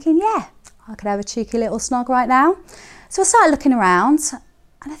 I'm thinking, yeah, I could have a cheeky little snog right now. So I start looking around,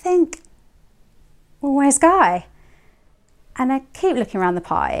 and I think, well, where's Guy? And I keep looking around the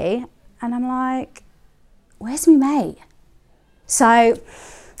party, and I'm like, where's me mate? So,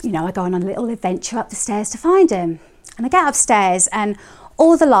 I go on a little adventure up the stairs to find him. And I get upstairs, and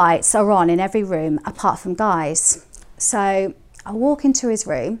all the lights are on in every room apart from Guy's. So I walk into his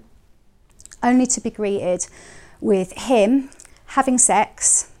room, only to be greeted with him having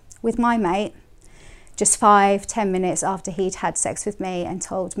sex with my mate just 5-10 minutes after he'd had sex with me and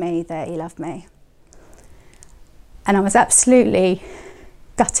told me that he loved me. And I was absolutely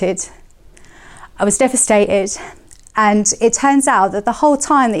gutted. I was devastated. And it turns out that the whole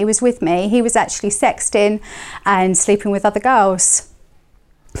time that he was with me, he was actually sexting and sleeping with other girls.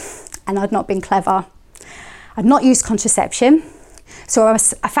 And I'd not been clever. I'd not used contraception. So I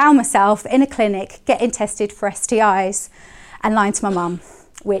found myself in a clinic getting tested for STIs and lying to my mum,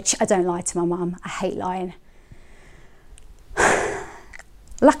 which I don't lie to my mum. I hate lying.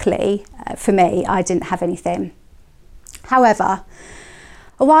 Luckily for me, I didn't have anything. However,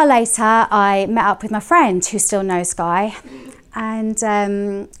 a while later, I met up with my friend who still knows Guy, and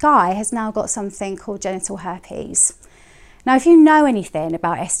Guy has now got something called genital herpes. Now, if you know anything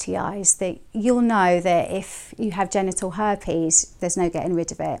about STIs, that you'll know that if you have genital herpes, there's no getting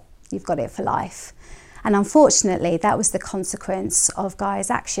rid of it. You've got it for life. And unfortunately, that was the consequence of Guy's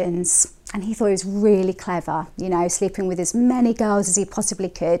actions. And he thought he was really clever, sleeping with as many girls as he possibly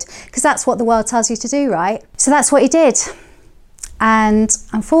could, because that's what the world tells you to do, right? So that's what he did. And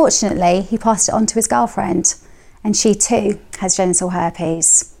unfortunately, he passed it on to his girlfriend, and she too has genital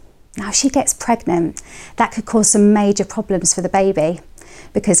herpes. Now, if she gets pregnant, that could cause some major problems for the baby,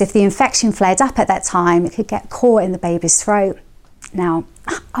 because if the infection flared up at that time, it could get caught in the baby's throat. Now,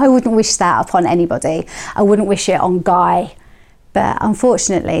 I wouldn't wish that upon anybody. I wouldn't wish it on Guy, but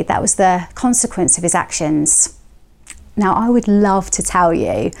unfortunately, that was the consequence of his actions. Now, I would love to tell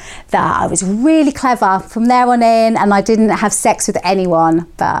you that I was really clever from there on in and I didn't have sex with anyone,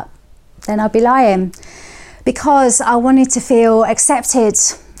 but then I'd be lying, because I wanted to feel accepted.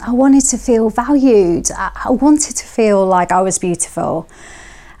 I wanted to feel valued. I wanted to feel like I was beautiful.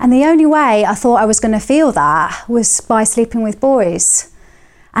 And the only way I thought I was going to feel that was by sleeping with boys.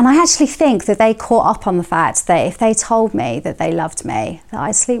 And I actually think that they caught up on the fact that if they told me that they loved me, that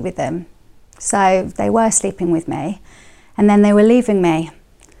I'd sleep with them. So they were sleeping with me, and then they were leaving me.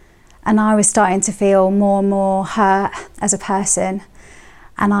 And I was starting to feel more and more hurt as a person.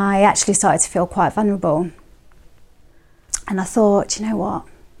 And I actually started to feel quite vulnerable. And I thought, you know what?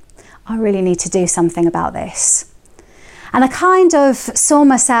 I really need to do something about this. And I kind of saw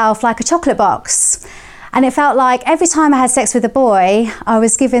myself like a chocolate box. And it felt like every time I had sex with a boy, I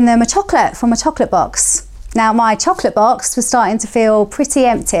was giving them a chocolate from a chocolate box. Now, my chocolate box was starting to feel pretty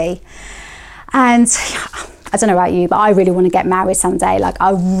empty. And I don't know about you, but I really want to get married someday. Like,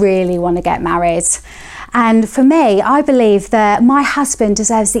 I really want to get married. And for me, I believe that my husband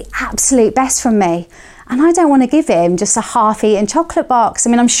deserves the absolute best from me. And I don't want to give him just a half-eaten chocolate box.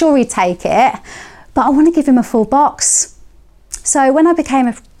 I mean, I'm sure he'd take it, but I want to give him a full box. So when I became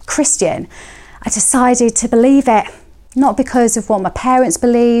a Christian, I decided to believe it, not because of what my parents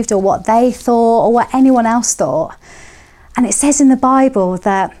believed or what they thought or what anyone else thought. And it says in the Bible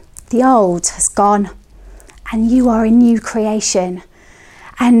that the old has gone and you are a new creation.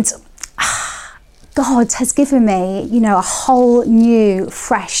 And God has given me, a whole new,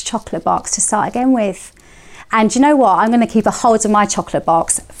 fresh chocolate box to start again with. And you know what? I'm going to keep a hold of my chocolate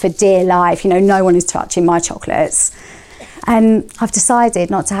box for dear life. No one is touching my chocolates. And I've decided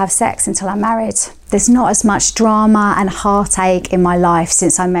not to have sex until I'm married. There's not as much drama and heartache in my life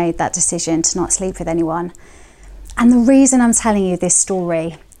since I made that decision to not sleep with anyone. And the reason I'm telling you this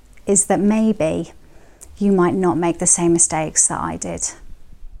story is that maybe you might not make the same mistakes that I did.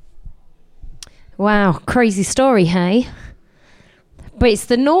 Wow, crazy story, hey? But it's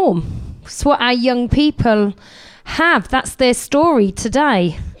the norm. It's what our young people have. That's their story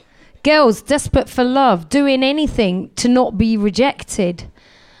today. Girls desperate for love, doing anything to not be rejected.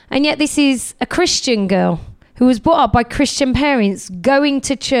 And yet this is a Christian girl who was brought up by Christian parents, going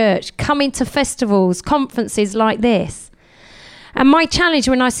to church, coming to festivals, conferences like this. And my challenge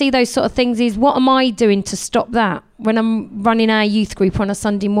when I see those sort of things is, what am I doing to stop that? When I'm running our youth group on a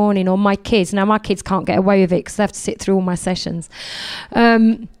Sunday morning, or my kids. Now, my kids can't get away with it because they have to sit through all my sessions.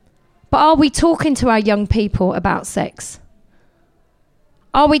 But are we talking to our young people about sex?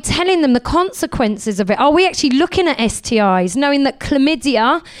 Are we telling them the consequences of it? Are we actually looking at STIs, knowing that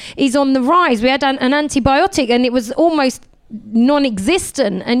chlamydia is on the rise? We had an antibiotic and it was almost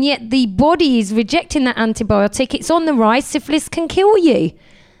non-existent, and yet the body is rejecting that antibiotic. It's on the rise. Syphilis can kill you.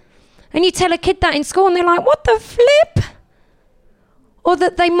 And you tell a kid that in school and they're like, what the flip? Or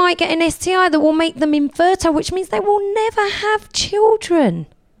that they might get an STI that will make them infertile, which means they will never have children.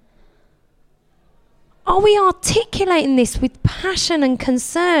 Are we articulating this with passion and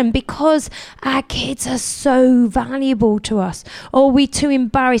concern because our kids are so valuable to us? Or are we too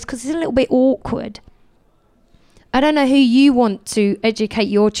embarrassed because it's a little bit awkward? I don't know who you want to educate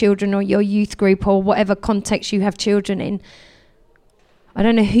your children or your youth group or whatever context you have children in. I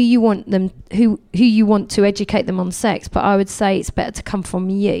don't know who you want to educate them on sex, but I would say it's better to come from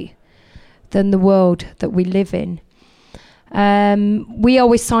you than the world that we live in. We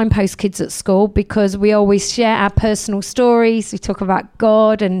always signpost kids at school because we always share our personal stories. We talk about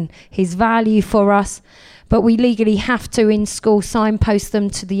God and his value for us, but we legally have to in school signpost them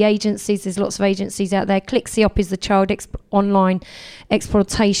to the agencies. There's lots of agencies out there. ClickSeop is the child exploitation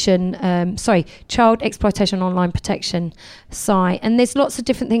online protection site, and there's lots of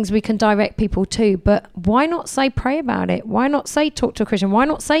different things we can direct people to. But why not say pray about it? Why not say talk to a Christian? Why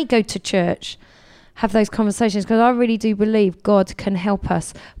not say go to church? Have those conversations, because I really do believe God can help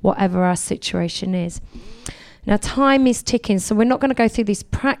us whatever our situation is. Now, time is ticking, so we're not going to go through this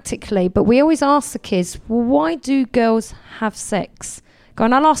practically, but we always ask the kids, well, why do girls have sex? Go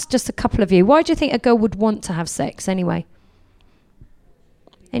on, I'll ask just a couple of you. Why do you think a girl would want to have sex anyway?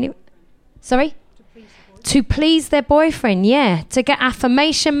 Sorry? To please their boyfriend, yeah. To get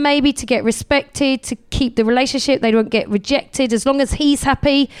affirmation, maybe, to get respected, to keep the relationship. They don't get rejected. As long as he's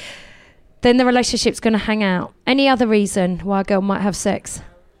happy, then the relationship's going to hang out. Any other reason why a girl might have sex?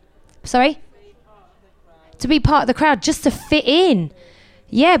 Sorry? To be part of the crowd, just to fit in.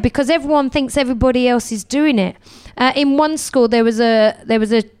 Yeah, because everyone thinks everybody else is doing it. In one school, there was a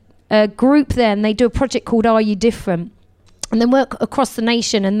group there, and they do a project called Are You Different? And they work across the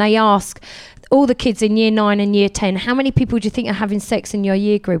nation, and they ask all the kids in year 9 and year 10, how many people do you think are having sex in your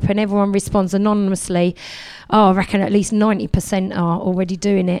year group? And everyone responds anonymously, I reckon at least 90% are already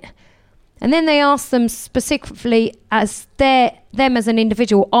doing it. And then they ask them specifically as them as an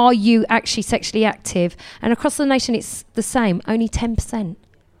individual, are you actually sexually active? And across the nation, it's the same, only 10%.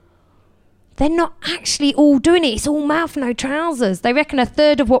 They're not actually all doing it. It's all mouth, no trousers. They reckon a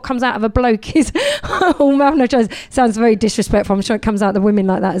third of what comes out of a bloke is all mouth, no trousers. Sounds very disrespectful. I'm sure it comes out of the women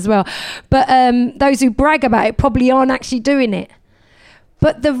like that as well. But those who brag about it probably aren't actually doing it.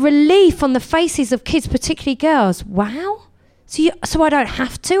 But the relief on the faces of kids, particularly girls, wow. So I don't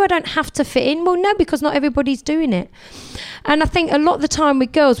have to fit in. Well, no, because not everybody's doing it. And I think a lot of the time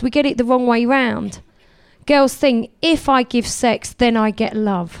with girls, we get it the wrong way round. Girls think, if I give sex, then I get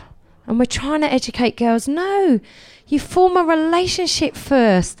love. And we're trying to educate girls. No, you form a relationship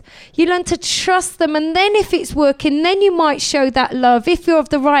first. You learn to trust them. And then if it's working, then you might show that love. If you're of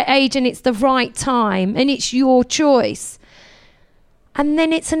the right age and it's the right time and it's your choice. And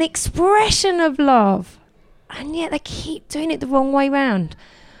then it's an expression of love. And yet they keep doing it the wrong way round.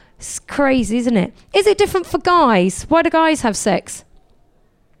 It's crazy, isn't it? Is it different for guys? Why do guys have sex?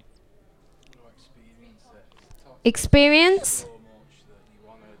 Experience?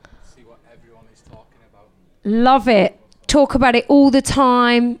 Love it. Talk about it all the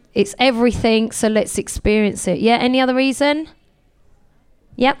time. It's everything, so let's experience it. Yeah, any other reason?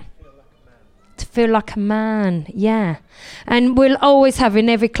 Yep. To feel like a man, yeah. And we'll always have in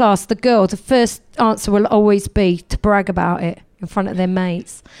every class, the first answer will always be to brag about it in front of their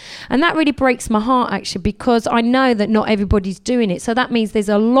mates. And that really breaks my heart, actually, because I know that not everybody's doing it. So that means there's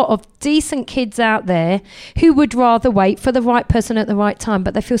a lot of decent kids out there who would rather wait for the right person at the right time,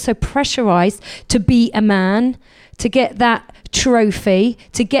 but they feel so pressurized to be a man, to get that trophy,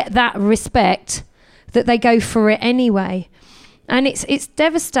 to get that respect, that they go for it anyway. And it's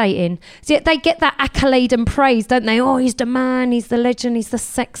devastating. Yet they get that accolade and praise, don't they? Oh, he's the man, he's the legend, he's the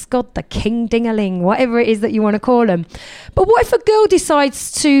sex god, the king ding-a-ling, whatever it is that you want to call him. But what if a girl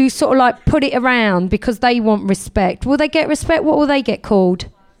decides to sort of like put it around because they want respect? Will they get respect? What will they get called?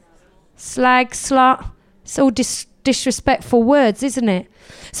 Slag, slut. It's all disrespectful words, isn't it?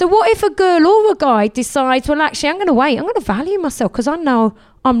 So what if a girl or a guy decides, well, actually, I'm going to wait. I'm going to value myself because I know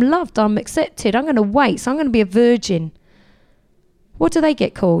I'm loved, I'm accepted. I'm going to wait, so I'm going to be a virgin. What do they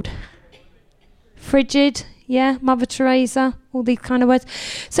get called? Frigid, yeah, Mother Teresa, all these kind of words.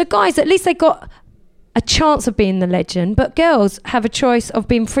 So guys, at least they got a chance of being the legend, but girls have a choice of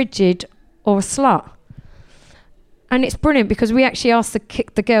being frigid or a slut. And it's brilliant because we actually asked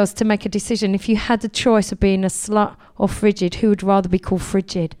the girls to make a decision. If you had the choice of being a slut or frigid, who would rather be called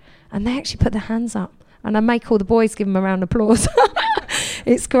frigid? And they actually put their hands up. And I make all the boys give them a round of applause.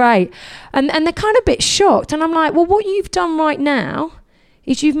 It's great. And they're kind of a bit shocked. And I'm like, well, what you've done right now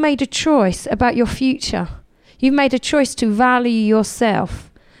is you've made a choice about your future. You've made a choice to value yourself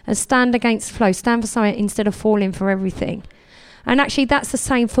and stand against the flow, stand for something instead of falling for everything. And actually, that's the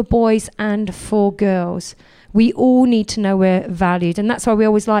same for boys and for girls. We all need to know we're valued. And that's why we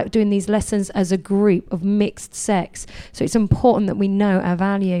always like doing these lessons as a group of mixed sex. So it's important that we know our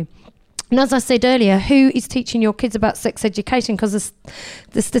value. And as I said earlier, who is teaching your kids about sex education? Because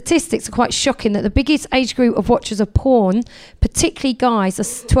the statistics are quite shocking that the biggest age group of watchers of porn, particularly guys,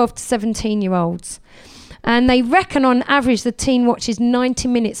 are 12 to 17-year-olds. And they reckon on average the teen watches 90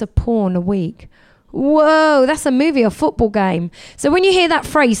 minutes of porn a week. Whoa, that's a movie or football game. So when you hear that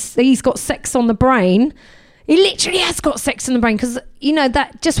phrase, he's got sex on the brain, he literally has got sex on the brain because, you know,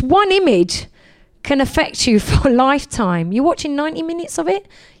 that just one image can affect you for a lifetime. You're watching 90 minutes of it.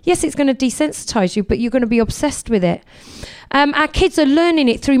 Yes, it's going to desensitize you, but you're going to be obsessed with it. Our kids are learning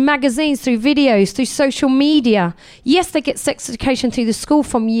it through magazines, through videos, through social media. Yes, they get sex education through the school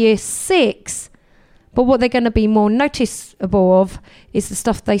from year 6, but what they're going to be more noticeable of is the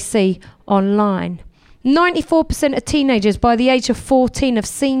stuff they see online. 94% of teenagers by the age of 14 have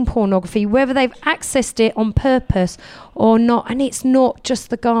seen pornography, whether they've accessed it on purpose or not. And it's not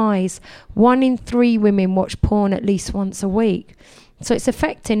just the guys. 1 in 3 women watch porn at least once a week. So it's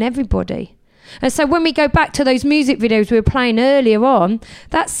affecting everybody. And so when we go back to those music videos we were playing earlier on,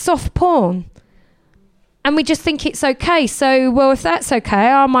 that's soft porn. And we just think it's okay. So, well, if that's okay,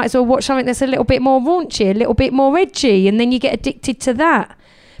 I might as well watch something that's a little bit more raunchy, a little bit more edgy, and then you get addicted to that.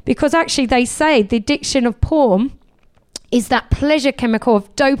 Because actually they say the addiction of porn is that pleasure chemical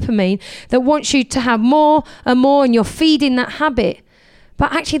of dopamine that wants you to have more and more, and you're feeding that habit.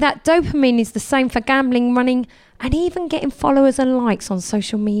 But actually that dopamine is the same for gambling, running, and even getting followers and likes on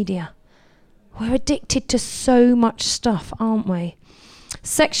social media. We're addicted to so much stuff, aren't we?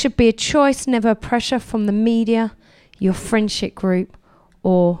 Sex should be a choice, never a pressure from the media, your friendship group,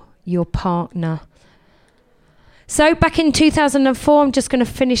 or your partner. So back in 2004, I'm just going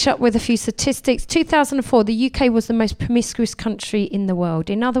to finish up with a few statistics. 2004, the UK was the most promiscuous country in the world.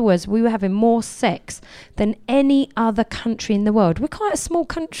 In other words, we were having more sex than any other country in the world. We're quite a small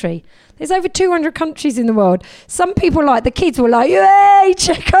country. There's over 200 countries in the world. Some people, like the kids, were like, "Yay,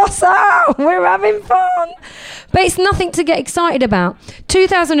 check us out, we're having fun." But it's nothing to get excited about.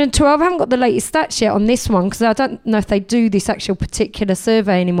 2012, I haven't got the latest stats yet on this one because I don't know if they do this actual particular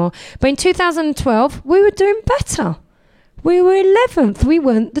survey anymore. But in 2012, we were doing better. We were 11th. We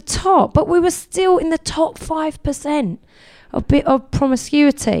weren't the top, but we were still in the top 5% of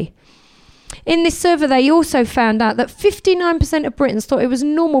promiscuity. In this survey, they also found out that 59% of Britons thought it was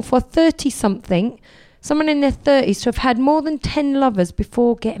normal for a 30-something, someone in their 30s, to have had more than 10 lovers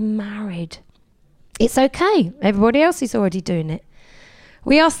before getting married. It's okay. Everybody else is already doing it.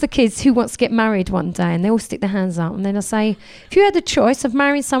 We asked the kids who wants to get married one day, and they all stick their hands up. And then I say, if you had the choice of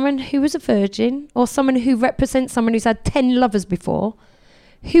marrying someone who was a virgin or someone who represents someone who's had 10 lovers before,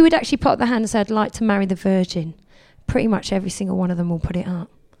 who would actually put up their hand and say, I'd like to marry the virgin? Pretty much every single one of them will put it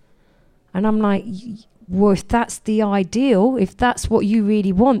up. And I'm like, well, if that's the ideal, if that's what you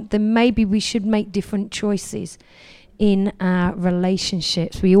really want, then maybe we should make different choices in our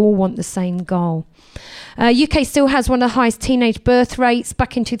relationships. We all want the same goal. UK still has one of the highest teenage birth rates.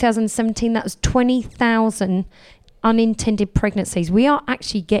 Back in 2017, that was 20,000 unintended pregnancies. We are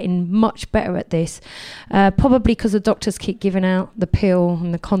actually getting much better at this, probably because the doctors keep giving out the pill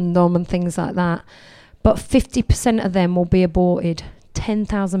and the condom and things like that. But 50% of them will be aborted.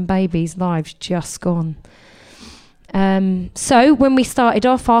 10,000 babies' lives just gone. So when we started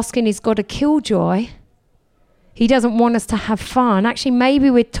off asking, is God a killjoy? He doesn't want us to have fun. Actually, maybe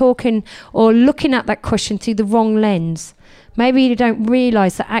we're talking or looking at that question through the wrong lens. Maybe you don't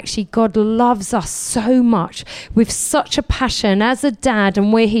realise that actually God loves us so much with such a passion as a dad,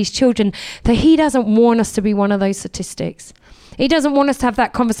 and we're his children, that he doesn't want us to be one of those statistics. He doesn't want us to have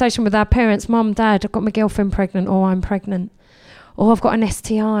that conversation with our parents. Mum, Dad, I've got my girlfriend pregnant, or I'm pregnant, or I've got an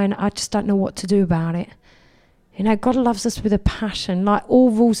STI and I just don't know what to do about it. You know, God loves us with a passion, like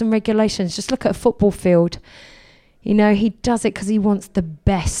all rules and regulations. Just look at a football field. You know, he does it because he wants the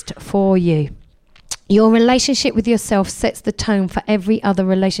best for you. Your relationship with yourself sets the tone for every other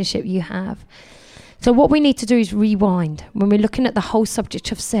relationship you have. So what we need to do is rewind. When we're looking at the whole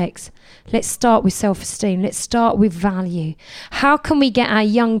subject of sex, let's start with self-esteem. Let's start with value. How can we get our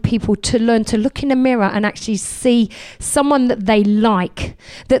young people to learn to look in the mirror and actually see someone that they like,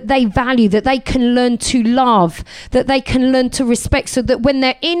 that they value, that they can learn to love, that they can learn to respect, so that when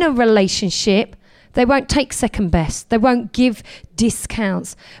they're in a relationship, they won't take second best. They won't give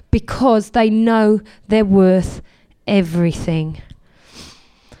discounts because they know they're worth everything.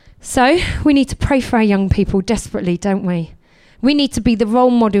 So we need to pray for our young people desperately, don't we? We need to be the role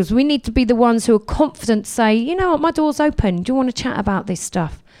models. We need to be the ones who are confident to say, you know what, my door's open. Do you want to chat about this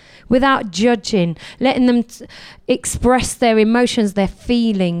stuff? Without judging, letting them express their emotions, their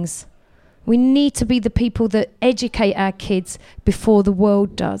feelings. We need to be the people that educate our kids before the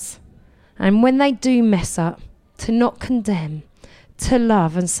world does. And when they do mess up, to not condemn, to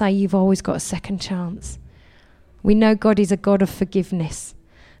love and say you've always got a second chance. We know God is a God of forgiveness.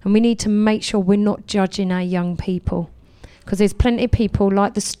 And we need to make sure we're not judging our young people. Because there's plenty of people,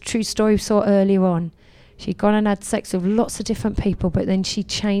 like the true story we saw earlier on. She'd gone and had sex with lots of different people, but then she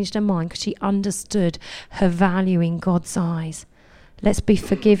changed her mind because she understood her value in God's eyes. Let's be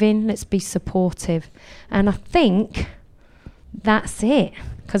forgiving. Let's be supportive. And I think that's it,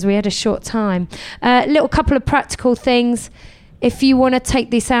 because we had a short time. Little couple of practical things. If you want to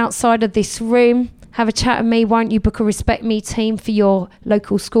take this outside of this room, have a chat with me. Why don't you book a Respect Me team for your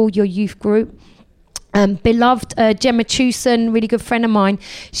local school, your youth group? Beloved Gemma Chewson, really good friend of mine,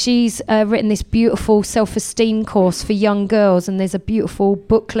 she's written this beautiful self-esteem course for young girls, and there's a beautiful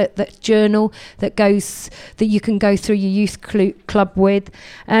booklet, that journal that you can go through your youth club with.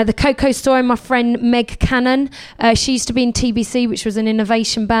 The Coco Story, my friend Meg Cannon, she used to be in TBC, which was an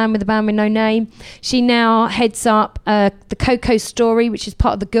innovation band with a band with no name. She now heads up the Coco Story, which is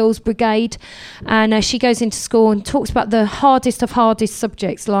part of the Girls Brigade, and she goes into school and talks about the hardest of hardest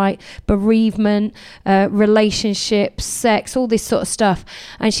subjects like bereavement, relationships, sex, all this sort of stuff.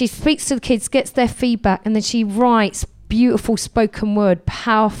 And she speaks to the kids, gets their feedback, and then she writes beautiful spoken word,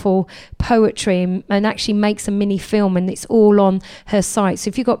 powerful poetry, and actually makes a mini film, and it's all on her site. So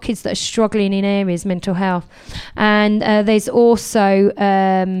if you've got kids that are struggling in areas, mental health. And there's also...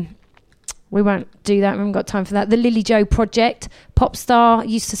 we won't do that. We haven't got time for that. The Lily Jo Project. Pop star,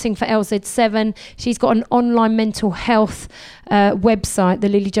 used to sing for LZ7. She's got an online mental health website, the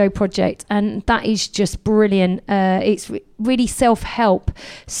Lily Jo Project, and that is just brilliant. It's really self-help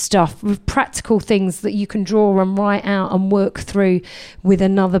stuff with practical things that you can draw and write out and work through with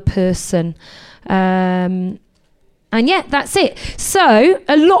another person. And yeah, that's it. So,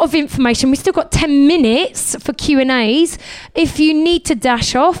 a lot of information. We've still got 10 minutes for Q&As. If you need to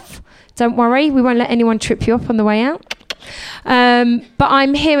dash off, don't worry, we won't let anyone trip you up on the way out. But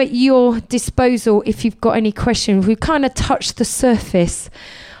I'm here at your disposal if you've got any questions. We've kind of touched the surface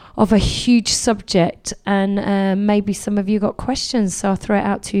of a huge subject, and maybe some of you got questions, so I'll throw it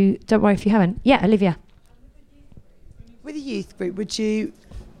out to you. Don't worry if you haven't. Yeah, Olivia. With a youth group, would you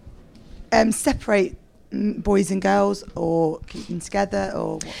separate boys and girls, or keep them together,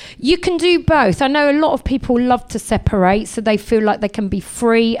 or what? You can do both. I know a lot of people love to separate, so they feel like they can be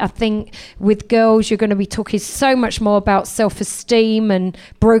free. I think with girls you're going to be talking so much more about self-esteem and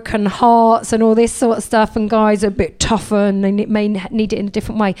broken hearts and all this sort of stuff, and guys are a bit tougher and they may need it in a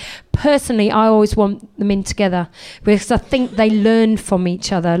different way. Personally, I always want them in together because I think they learn from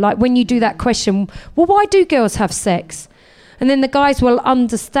each other. Like when you do that question, well, why do girls have sex? And then the guys will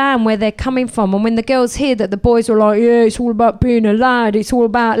understand where they're coming from. And when the girls hear that the boys are like, yeah, it's all about being a lad, it's all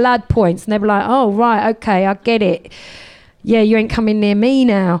about lad points, and they'll be like, oh, right, okay, I get it. Yeah, you ain't coming near me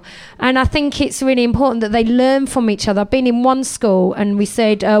now. And I think it's really important that they learn from each other. I've been in one school and we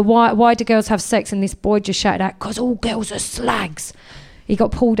said, why do girls have sex? And this boy just shouted out, because all girls are slags. He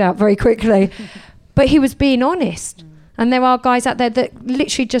got pulled out very quickly. But he was being honest. And there are guys out there that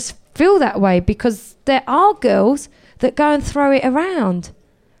literally just feel that way, because there are girls that go and throw it around.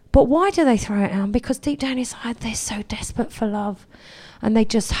 But why do they throw it around? Because deep down inside, they're so desperate for love. And they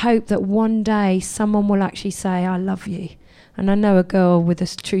just hope that one day someone will actually say, I love you. And I know a girl with a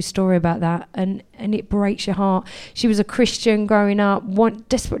true story about that, and it breaks your heart. She was a Christian growing up,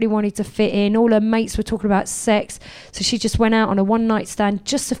 desperately wanted to fit in. All her mates were talking about sex, so she just went out on a one-night stand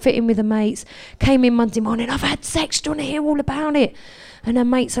just to fit in with her mates. Came in Monday morning, I've had sex, do you want to hear all about it? And her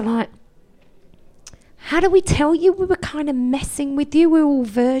mates are like, how do we tell you we were kind of messing with you? We're all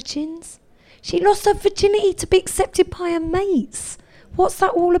virgins. She lost her virginity to be accepted by her mates. What's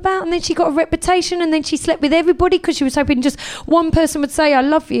that all about? And then she got a reputation, and then she slept with everybody because she was hoping just one person would say, I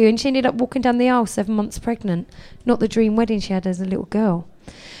love you. And she ended up walking down the aisle 7 months pregnant. Not the dream wedding she had as a little girl.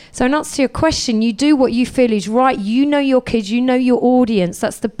 So in answer to your question, you do what you feel is right. You know your kids, you know your audience.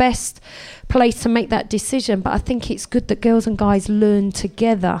 That's the best place to make that decision. But I think it's good that girls and guys learn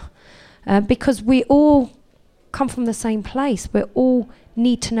together, because we all come from the same place. We all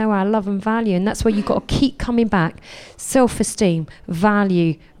need to know our love and value, and that's where you've got to keep coming back. Self-esteem,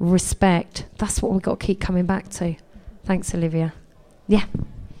 value, respect. That's what we've got to keep coming back to. Thanks, Olivia. Yeah.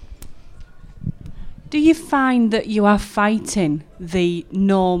 Do you find that you are fighting the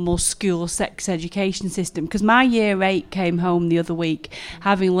normal school sex education system? Because my year 8 came home the other week,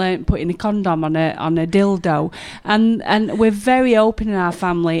 having learnt putting a condom on a dildo, and we're very open in our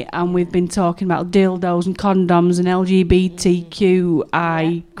family, and we've been talking about dildos and condoms and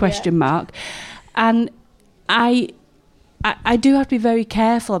LGBTQI question mark, and I do have to be very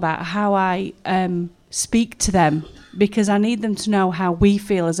careful about how I speak to them, because I need them to know how we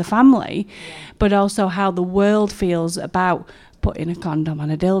feel as a family, but also how the world feels about putting a condom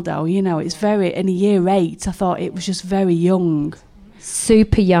on a dildo. You know, it's very, in a year 8, I thought it was just very young.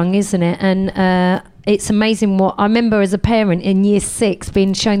 Super young, isn't it? And it's amazing what I remember as a parent in year 6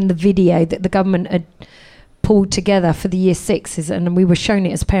 being shown the video that the government had pulled together for the year 6s, and we were showing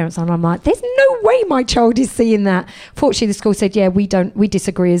it as parents, and I'm like, there's no way my child is seeing that. Fortunately, the school said, yeah, we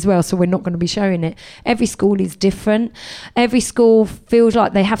disagree as well, so we're not going to be showing it. Every school is different. Every school feels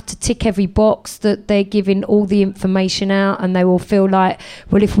like they have to tick every box, that they're giving all the information out, and they will feel like,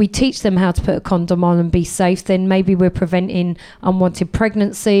 well, if we teach them how to put a condom on and be safe, then maybe we're preventing unwanted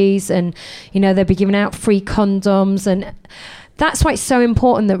pregnancies, and they'll be giving out free condoms. And that's why it's so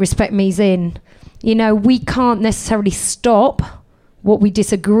important that Respect Me's in. We can't necessarily stop what we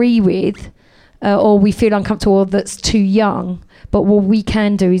disagree with or we feel uncomfortable or that's too young. But what we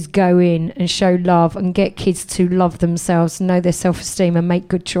can do is go in and show love and get kids to love themselves, know their self-esteem and make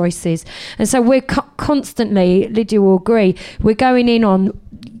good choices. And so we're constantly, Lydia will agree, we're going in on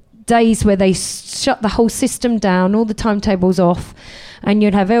days where they shut the whole system down, all the timetables off. And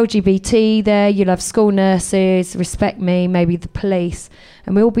you'll have LGBT there, you'll have school nurses, Respect Me, maybe the police.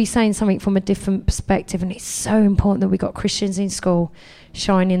 And we'll be saying something from a different perspective. And it's so important that we've got Christians in school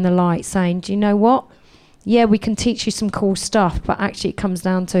shining the light, saying, do you know what? Yeah, we can teach you some cool stuff, but actually it comes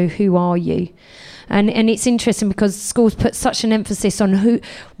down to who are you? And it's interesting because schools put such an emphasis on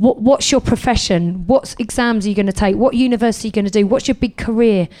what's your profession? What exams are you going to take? What university are you going to do? What's your big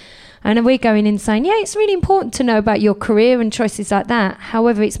career? And we're going in saying, yeah, it's really important to know about your career and choices like that.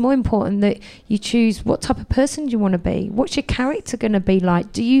 However, it's more important that you choose what type of person you want to be. What's your character going to be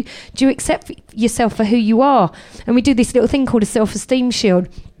like? Do you accept yourself for who you are? And we do this little thing called a self-esteem shield.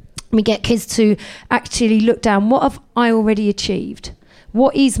 We get kids to actually look down, what have I already achieved?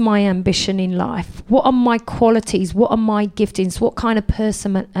 What is my ambition in life? What are my qualities? What are my giftings? What kind of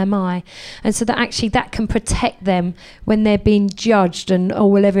person am I? And so that actually that can protect them when they're being judged and, oh,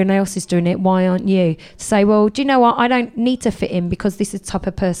 well, everyone else is doing it. Why aren't you? To say, well, do you know what? I don't need to fit in because this is the type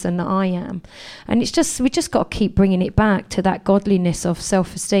of person that I am. And it's just, we just got to keep bringing it back to that godliness of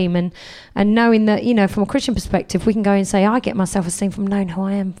self-esteem and knowing that, from a Christian perspective, we can go and say, I get my self-esteem from knowing who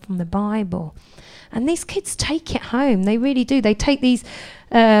I am from the Bible. And these kids take it home. They really do. They take these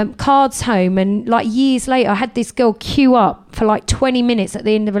cards home, and like years later, I had this girl queue up for like 20 minutes at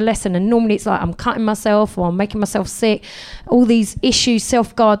the end of a lesson, and normally it's like I'm cutting myself or I'm making myself sick, all these issues,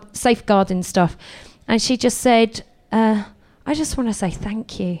 safeguarding stuff. And she just said, I just want to say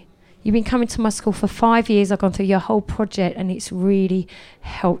thank you. You've been coming to my school for 5 years. I've gone through your whole project and it's really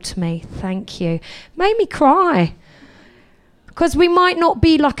helped me. Thank you. Made me cry. Because we might not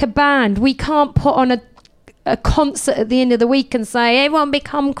be like a band. We can't put on a concert at the end of the week and say, everyone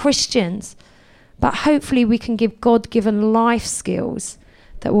become Christians. But hopefully we can give God-given life skills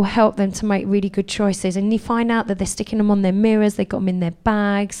that will help them to make really good choices. And you find out that they're sticking them on their mirrors, they got them in their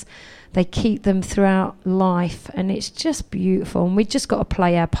bags, they keep them throughout life, and it's just beautiful. And we've just got to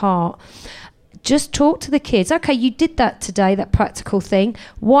play our part. Just talk to the kids. Okay, you did that today, that practical thing.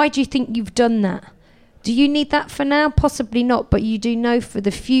 Why do you think you've done that? Do you need that for now? Possibly not, but you do know for the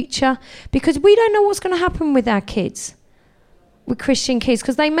future. Because we don't know what's going to happen with our kids, with Christian kids,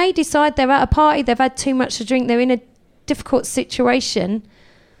 because they may decide they're at a party, they've had too much to drink, they're in a difficult situation.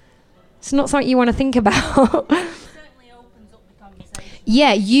 It's not something you want to think about. It certainly opens up the conversation.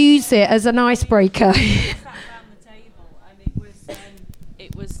 Yeah, use it as an icebreaker. We sat around the table, and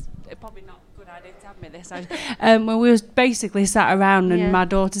it was probably not a good idea to have me this. When we was basically sat around, and my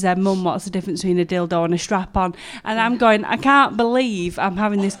daughter said, "Mum, what's the difference between a dildo and a strap-on?" And I'm going, I can't believe I'm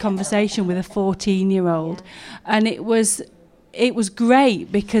having this conversation with a 14-year-old, and it was great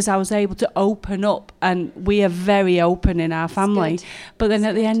because I was able to open up, and we are very open in our family. But then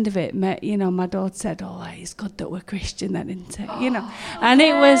at the end of it, my daughter said, "Oh, it's good that we're Christian, then, isn't it?" And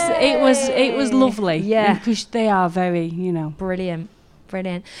it was lovely. Yeah, because they are very,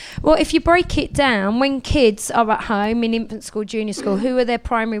 Brilliant. Well, if you break it down, when kids are at home in infant school, junior school, who are their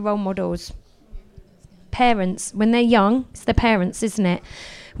primary role models? Parents. When they're young, it's their parents, isn't it?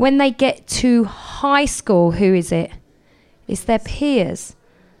 When they get to high school, who is it? It's their peers.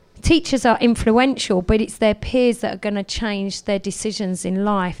 Teachers are influential, but it's their peers that are going to change their decisions in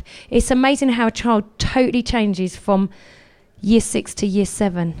life. It's amazing how a child totally changes from year 6 to year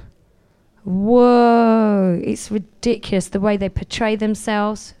 7. Whoa, it's ridiculous the way they portray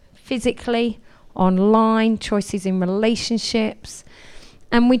themselves physically, online, choices in relationships.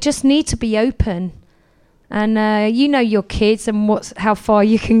 And we just need to be open. And you know your kids and how far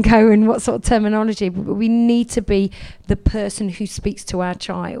you can go and what sort of terminology. But we need to be the person who speaks to our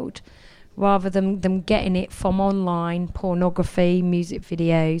child rather than them getting it from online, pornography, music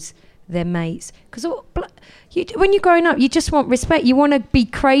videos, their mates. Because when you're growing up, you just want respect. You want to be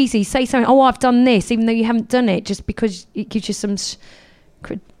crazy, say something, "Oh, I've done this," even though you haven't done it, just because it gives you some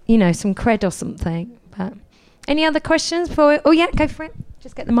cred or something. But any other questions? Oh, yeah, go for it.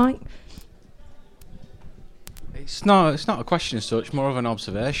 Just get the mic. It's not a question as such, more of an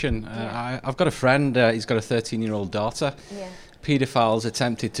observation. I've got a friend, he's got a 13-year-old daughter. Yeah. Paedophiles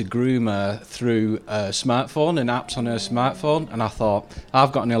attempted to groom her through a smartphone and apps on her smartphone, and I thought,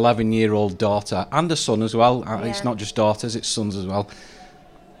 I've got an 11-year-old daughter and a son as well. It's not just daughters, it's sons as well.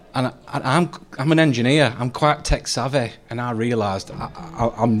 And I'm an engineer, I'm quite tech savvy, and I realised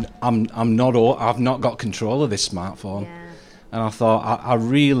I've not got control of this smartphone. Yeah. And I thought, I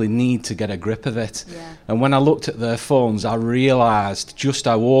really need to get a grip of it. Yeah. And when I looked at their phones, I realised just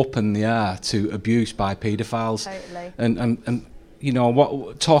how open they are to abuse by paedophiles. Totally. And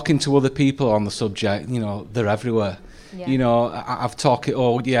talking to other people on the subject, they're everywhere. Yeah. I've talked,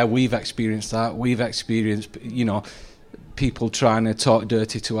 we've experienced that. We've experienced, people trying to talk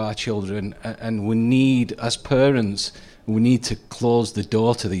dirty to our children. And we need, as parents, we need to close the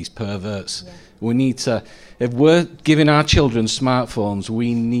door to these perverts. Yeah. We need to, if we're giving our children smartphones,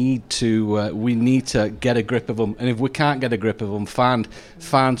 we need to get a grip of them. And if we can't get a grip of them, find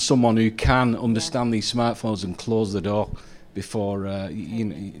someone who can understand these smartphones and close the door before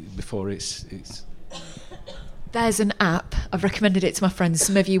it's. There's an app. I've recommended it to my friends.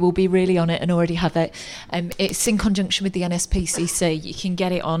 Some of you will be really on it and already have it. It's in conjunction with the NSPCC. You can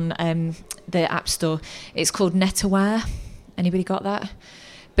get it on the App Store. It's called NetAware. Anybody got that?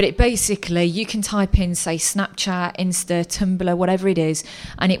 But it basically, you can type in, say, Snapchat, Insta, Tumblr, whatever it is,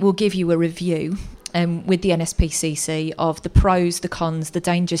 and it will give you a review with the NSPCC of the pros, the cons, the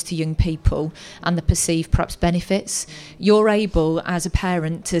dangers to young people, and the perceived, perhaps, benefits. You're able, as a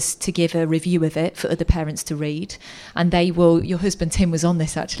parent, to give a review of it for other parents to read, and they will. Your husband Tim was on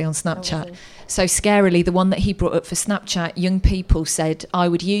this actually on Snapchat. So scarily, the one that he brought up for Snapchat, young people said, "I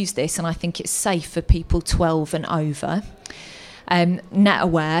would use this, and I think it's safe for people 12 and over."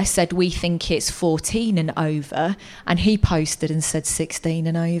 NetAware said, "We think it's 14 and over," and he posted and said 16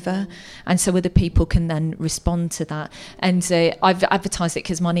 and over. And so other people can then respond to that. And I've advertised it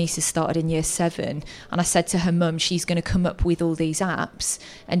because my niece has started in year 7, and I said to her mum, she's going to come up with all these apps,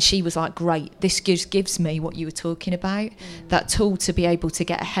 and she was like, "Great, this gives me what you were talking about, that tool to be able to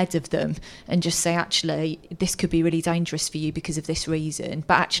get ahead of them and just say, actually, this could be really dangerous for you because of this reason,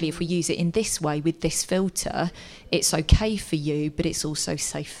 but actually if we use it in this way with this filter, it's okay for you, but it's also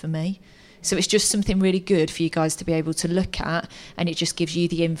safe for me." So it's just something really good for you guys to be able to look at, and it just gives you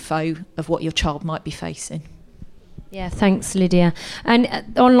the info of what your child might be facing. Yeah, thanks, Lydia. And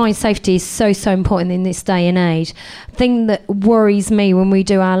online safety is so important in this day and age. Thing that worries me when we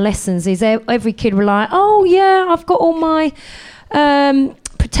do our lessons is every kid will like, oh yeah, I've got all my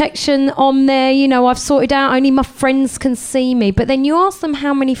protection on there, you know, I've sorted out, only my friends can see me. But then you ask them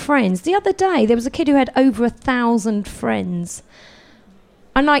how many friends. The other day there was a kid who had over 1,000 friends.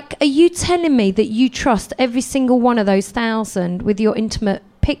 And like, are you telling me that you trust every single one of those 1,000 with your intimate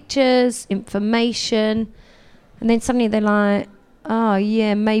pictures, information? And then suddenly they're like, oh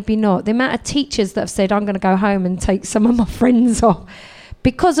yeah, maybe not. The amount of teachers that have said, I'm going to go home and take some of my friends off.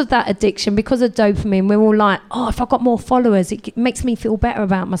 Because of that addiction, because of dopamine, we're all like, oh, if I've got more followers, it makes me feel better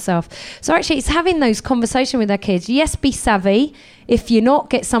about myself. So actually, it's having those conversations with our kids. Yes, be savvy. If you're not,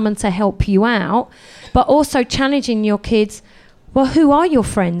 get someone to help you out. But also challenging your kids, well, who are your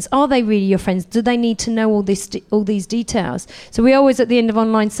friends? Are they really your friends? Do they need to know all these details? So we always, at the end of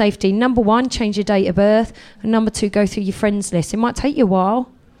online safety, number 1, change your date of birth. And number 2, go through your friends list. It might take you a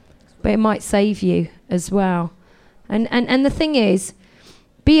while, but it might save you as well. And the thing is,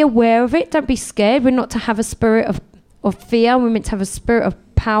 be aware of it. Don't be scared. We're not to have a spirit of fear. We're meant to have a spirit of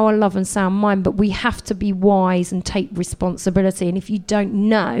power, love and sound mind. But we have to be wise and take responsibility. And if you don't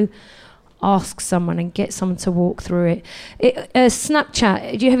know, ask someone and get someone to walk through it.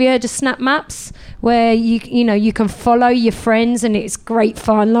 Snapchat. Have you heard of Snap Maps, where you can follow your friends and it's great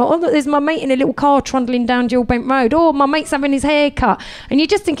fun? Like, oh look, there's my mate in a little car trundling down Jill Bent Road. Oh, my mate's having his hair cut, and you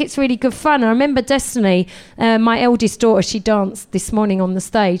just think it's really good fun. I remember Destiny, my eldest daughter. She danced this morning on the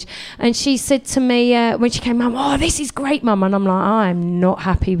stage, and she said to me when she came home, "Oh, this is great, Mum." And I'm like, I'm not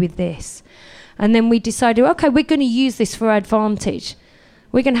happy with this. And then we decided, okay, we're going to use this for our advantage.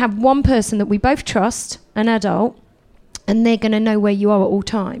 We're going to have one person that we both trust, an adult, and they're going to know where you are at all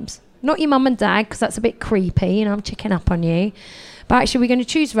times. Not your mum and dad, because that's a bit creepy, and I'm checking up on you. But actually, we're going to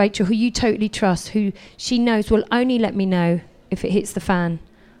choose Rachel, who you totally trust, who she knows will only let me know if it hits the fan.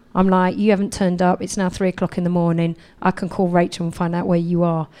 I'm like, you haven't turned up. It's now 3 o'clock in the morning. I can call Rachel and find out where you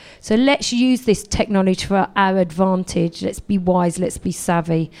are. So let's use this technology for our advantage. Let's be wise. Let's be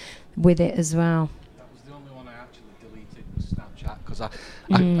savvy with it as well. That was the only one I actually deleted was Snapchat, because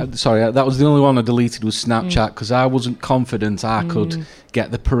that was the only one I deleted was Snapchat, because I wasn't confident I could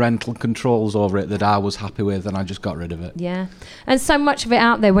get the parental controls over it that I was happy with, and I just got rid of it. Yeah. And so much of it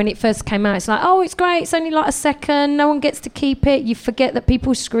out there, when it first came out, it's like, oh, it's great, it's only like a second, no one gets to keep it. You forget that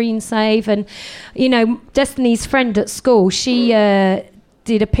people screen save. And, you know, Destiny's friend at school, she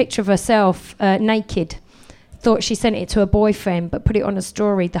did a picture of herself naked. Thought she sent it to her boyfriend, but put it on a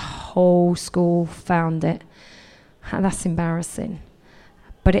story. The whole school found it. That's embarrassing.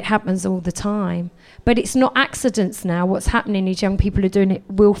 But it happens all the time. But it's not accidents now. What's happening is young people are doing it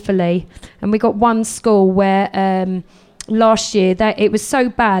willfully. And we got one school where last year it was so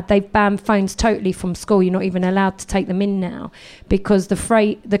bad they've banned phones totally from school. You're not even allowed to take them in now, because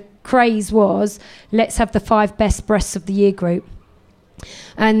the craze was, let's have the 5 best breasts of the year group.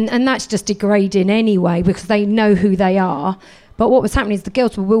 And that's just degrading anyway, because they know who they are. But what was happening is the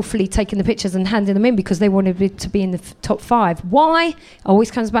girls were willfully taking the pictures and handing them in because they wanted it to be in the top 5. Why?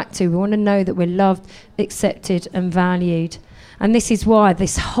 Always comes back to, we want to know that we're loved, accepted and valued. And this is why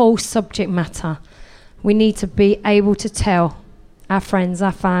this whole subject matter, we need to be able to tell our friends,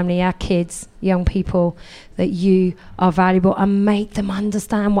 our family, our kids, young people, that you are valuable, and make them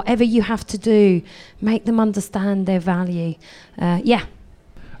understand whatever you have to do. Make them understand their value.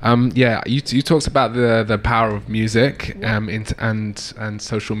 You talked about the power of music and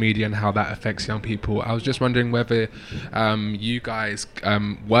social media and how that affects young people. I was just wondering whether you guys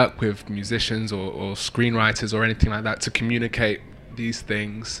work with musicians or screenwriters or anything like that to communicate these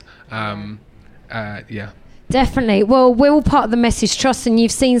things. Definitely. Well, we're all part of the Message Trust, and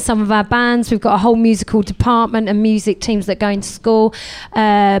you've seen some of our bands. We've got a whole musical department and music teams that go into school.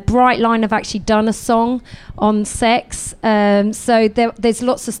 Brightline have actually done a song on sex. So there's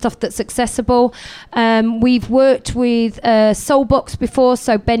lots of stuff that's accessible. We've worked with Soulbox before,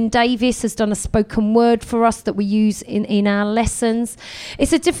 so Ben Davis has done a spoken word for us that we use in our lessons.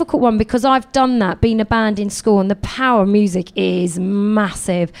 It's a difficult one because I've done that, being a band in school, and the power of music is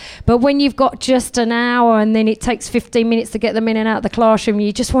massive. But when you've got just an hour and then it takes 15 minutes to get them in and out of the classroom,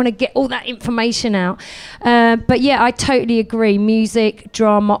 you just want to get all that information out. But yeah, I totally agree. Music,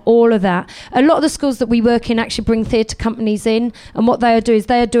 drama, all of that. A lot of the schools that we work in actually bring theatre companies in, and what they'll do is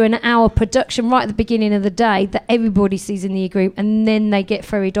they'll do an hour production right at the beginning of the day that everybody sees in the year group, and then they get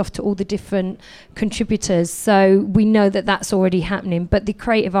ferried off to all the different contributors. So we know that that's already happening. But the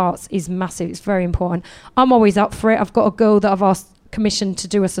creative arts is massive. It's very important. I'm always up for it. I've got a girl that I've asked commissioned to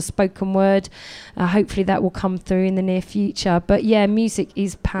do us a spoken word. Hopefully that will come through in the near future. But yeah, music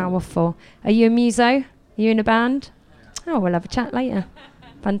is powerful. Are you a muso? Are you in a band? Oh, we'll have a chat later.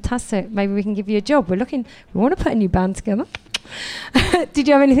 Fantastic. Maybe we can give you a job. We want to put a new band together. Did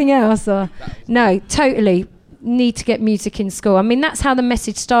you have anything else? Or? No, totally. Need to get music in school. I mean, that's how the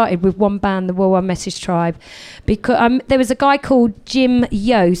message started with one band, the Worldwide Message Tribe. Because there was a guy called Jim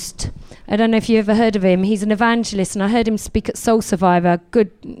Yost. I don't know if you ever heard of him. He's an evangelist, and I heard him speak at Soul Survivor a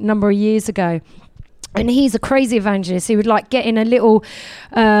good number of years ago. And he's a crazy evangelist. He would like get in a little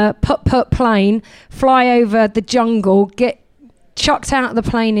putt-putt plane, fly over the jungle, get chucked out of the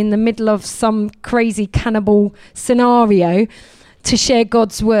plane in the middle of some crazy cannibal scenario to share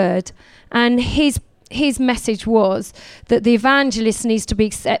God's word. And his message was that the evangelist needs to be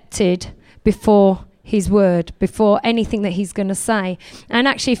accepted before his word, before anything that he's going to say. And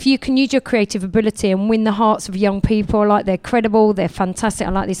actually, if you can use your creative ability and win the hearts of young people, like they're credible, they're fantastic, I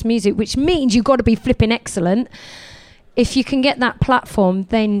like this music, which means you've got to be flipping excellent. If you can get that platform,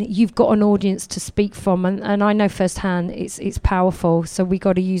 then you've got an audience to speak from. And I know firsthand it's powerful. So we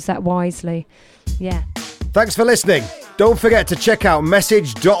got to use that wisely. Yeah. Thanks for listening. Don't forget to check out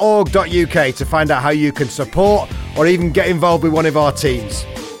message.org.uk to find out how you can support or even get involved with one of our teams.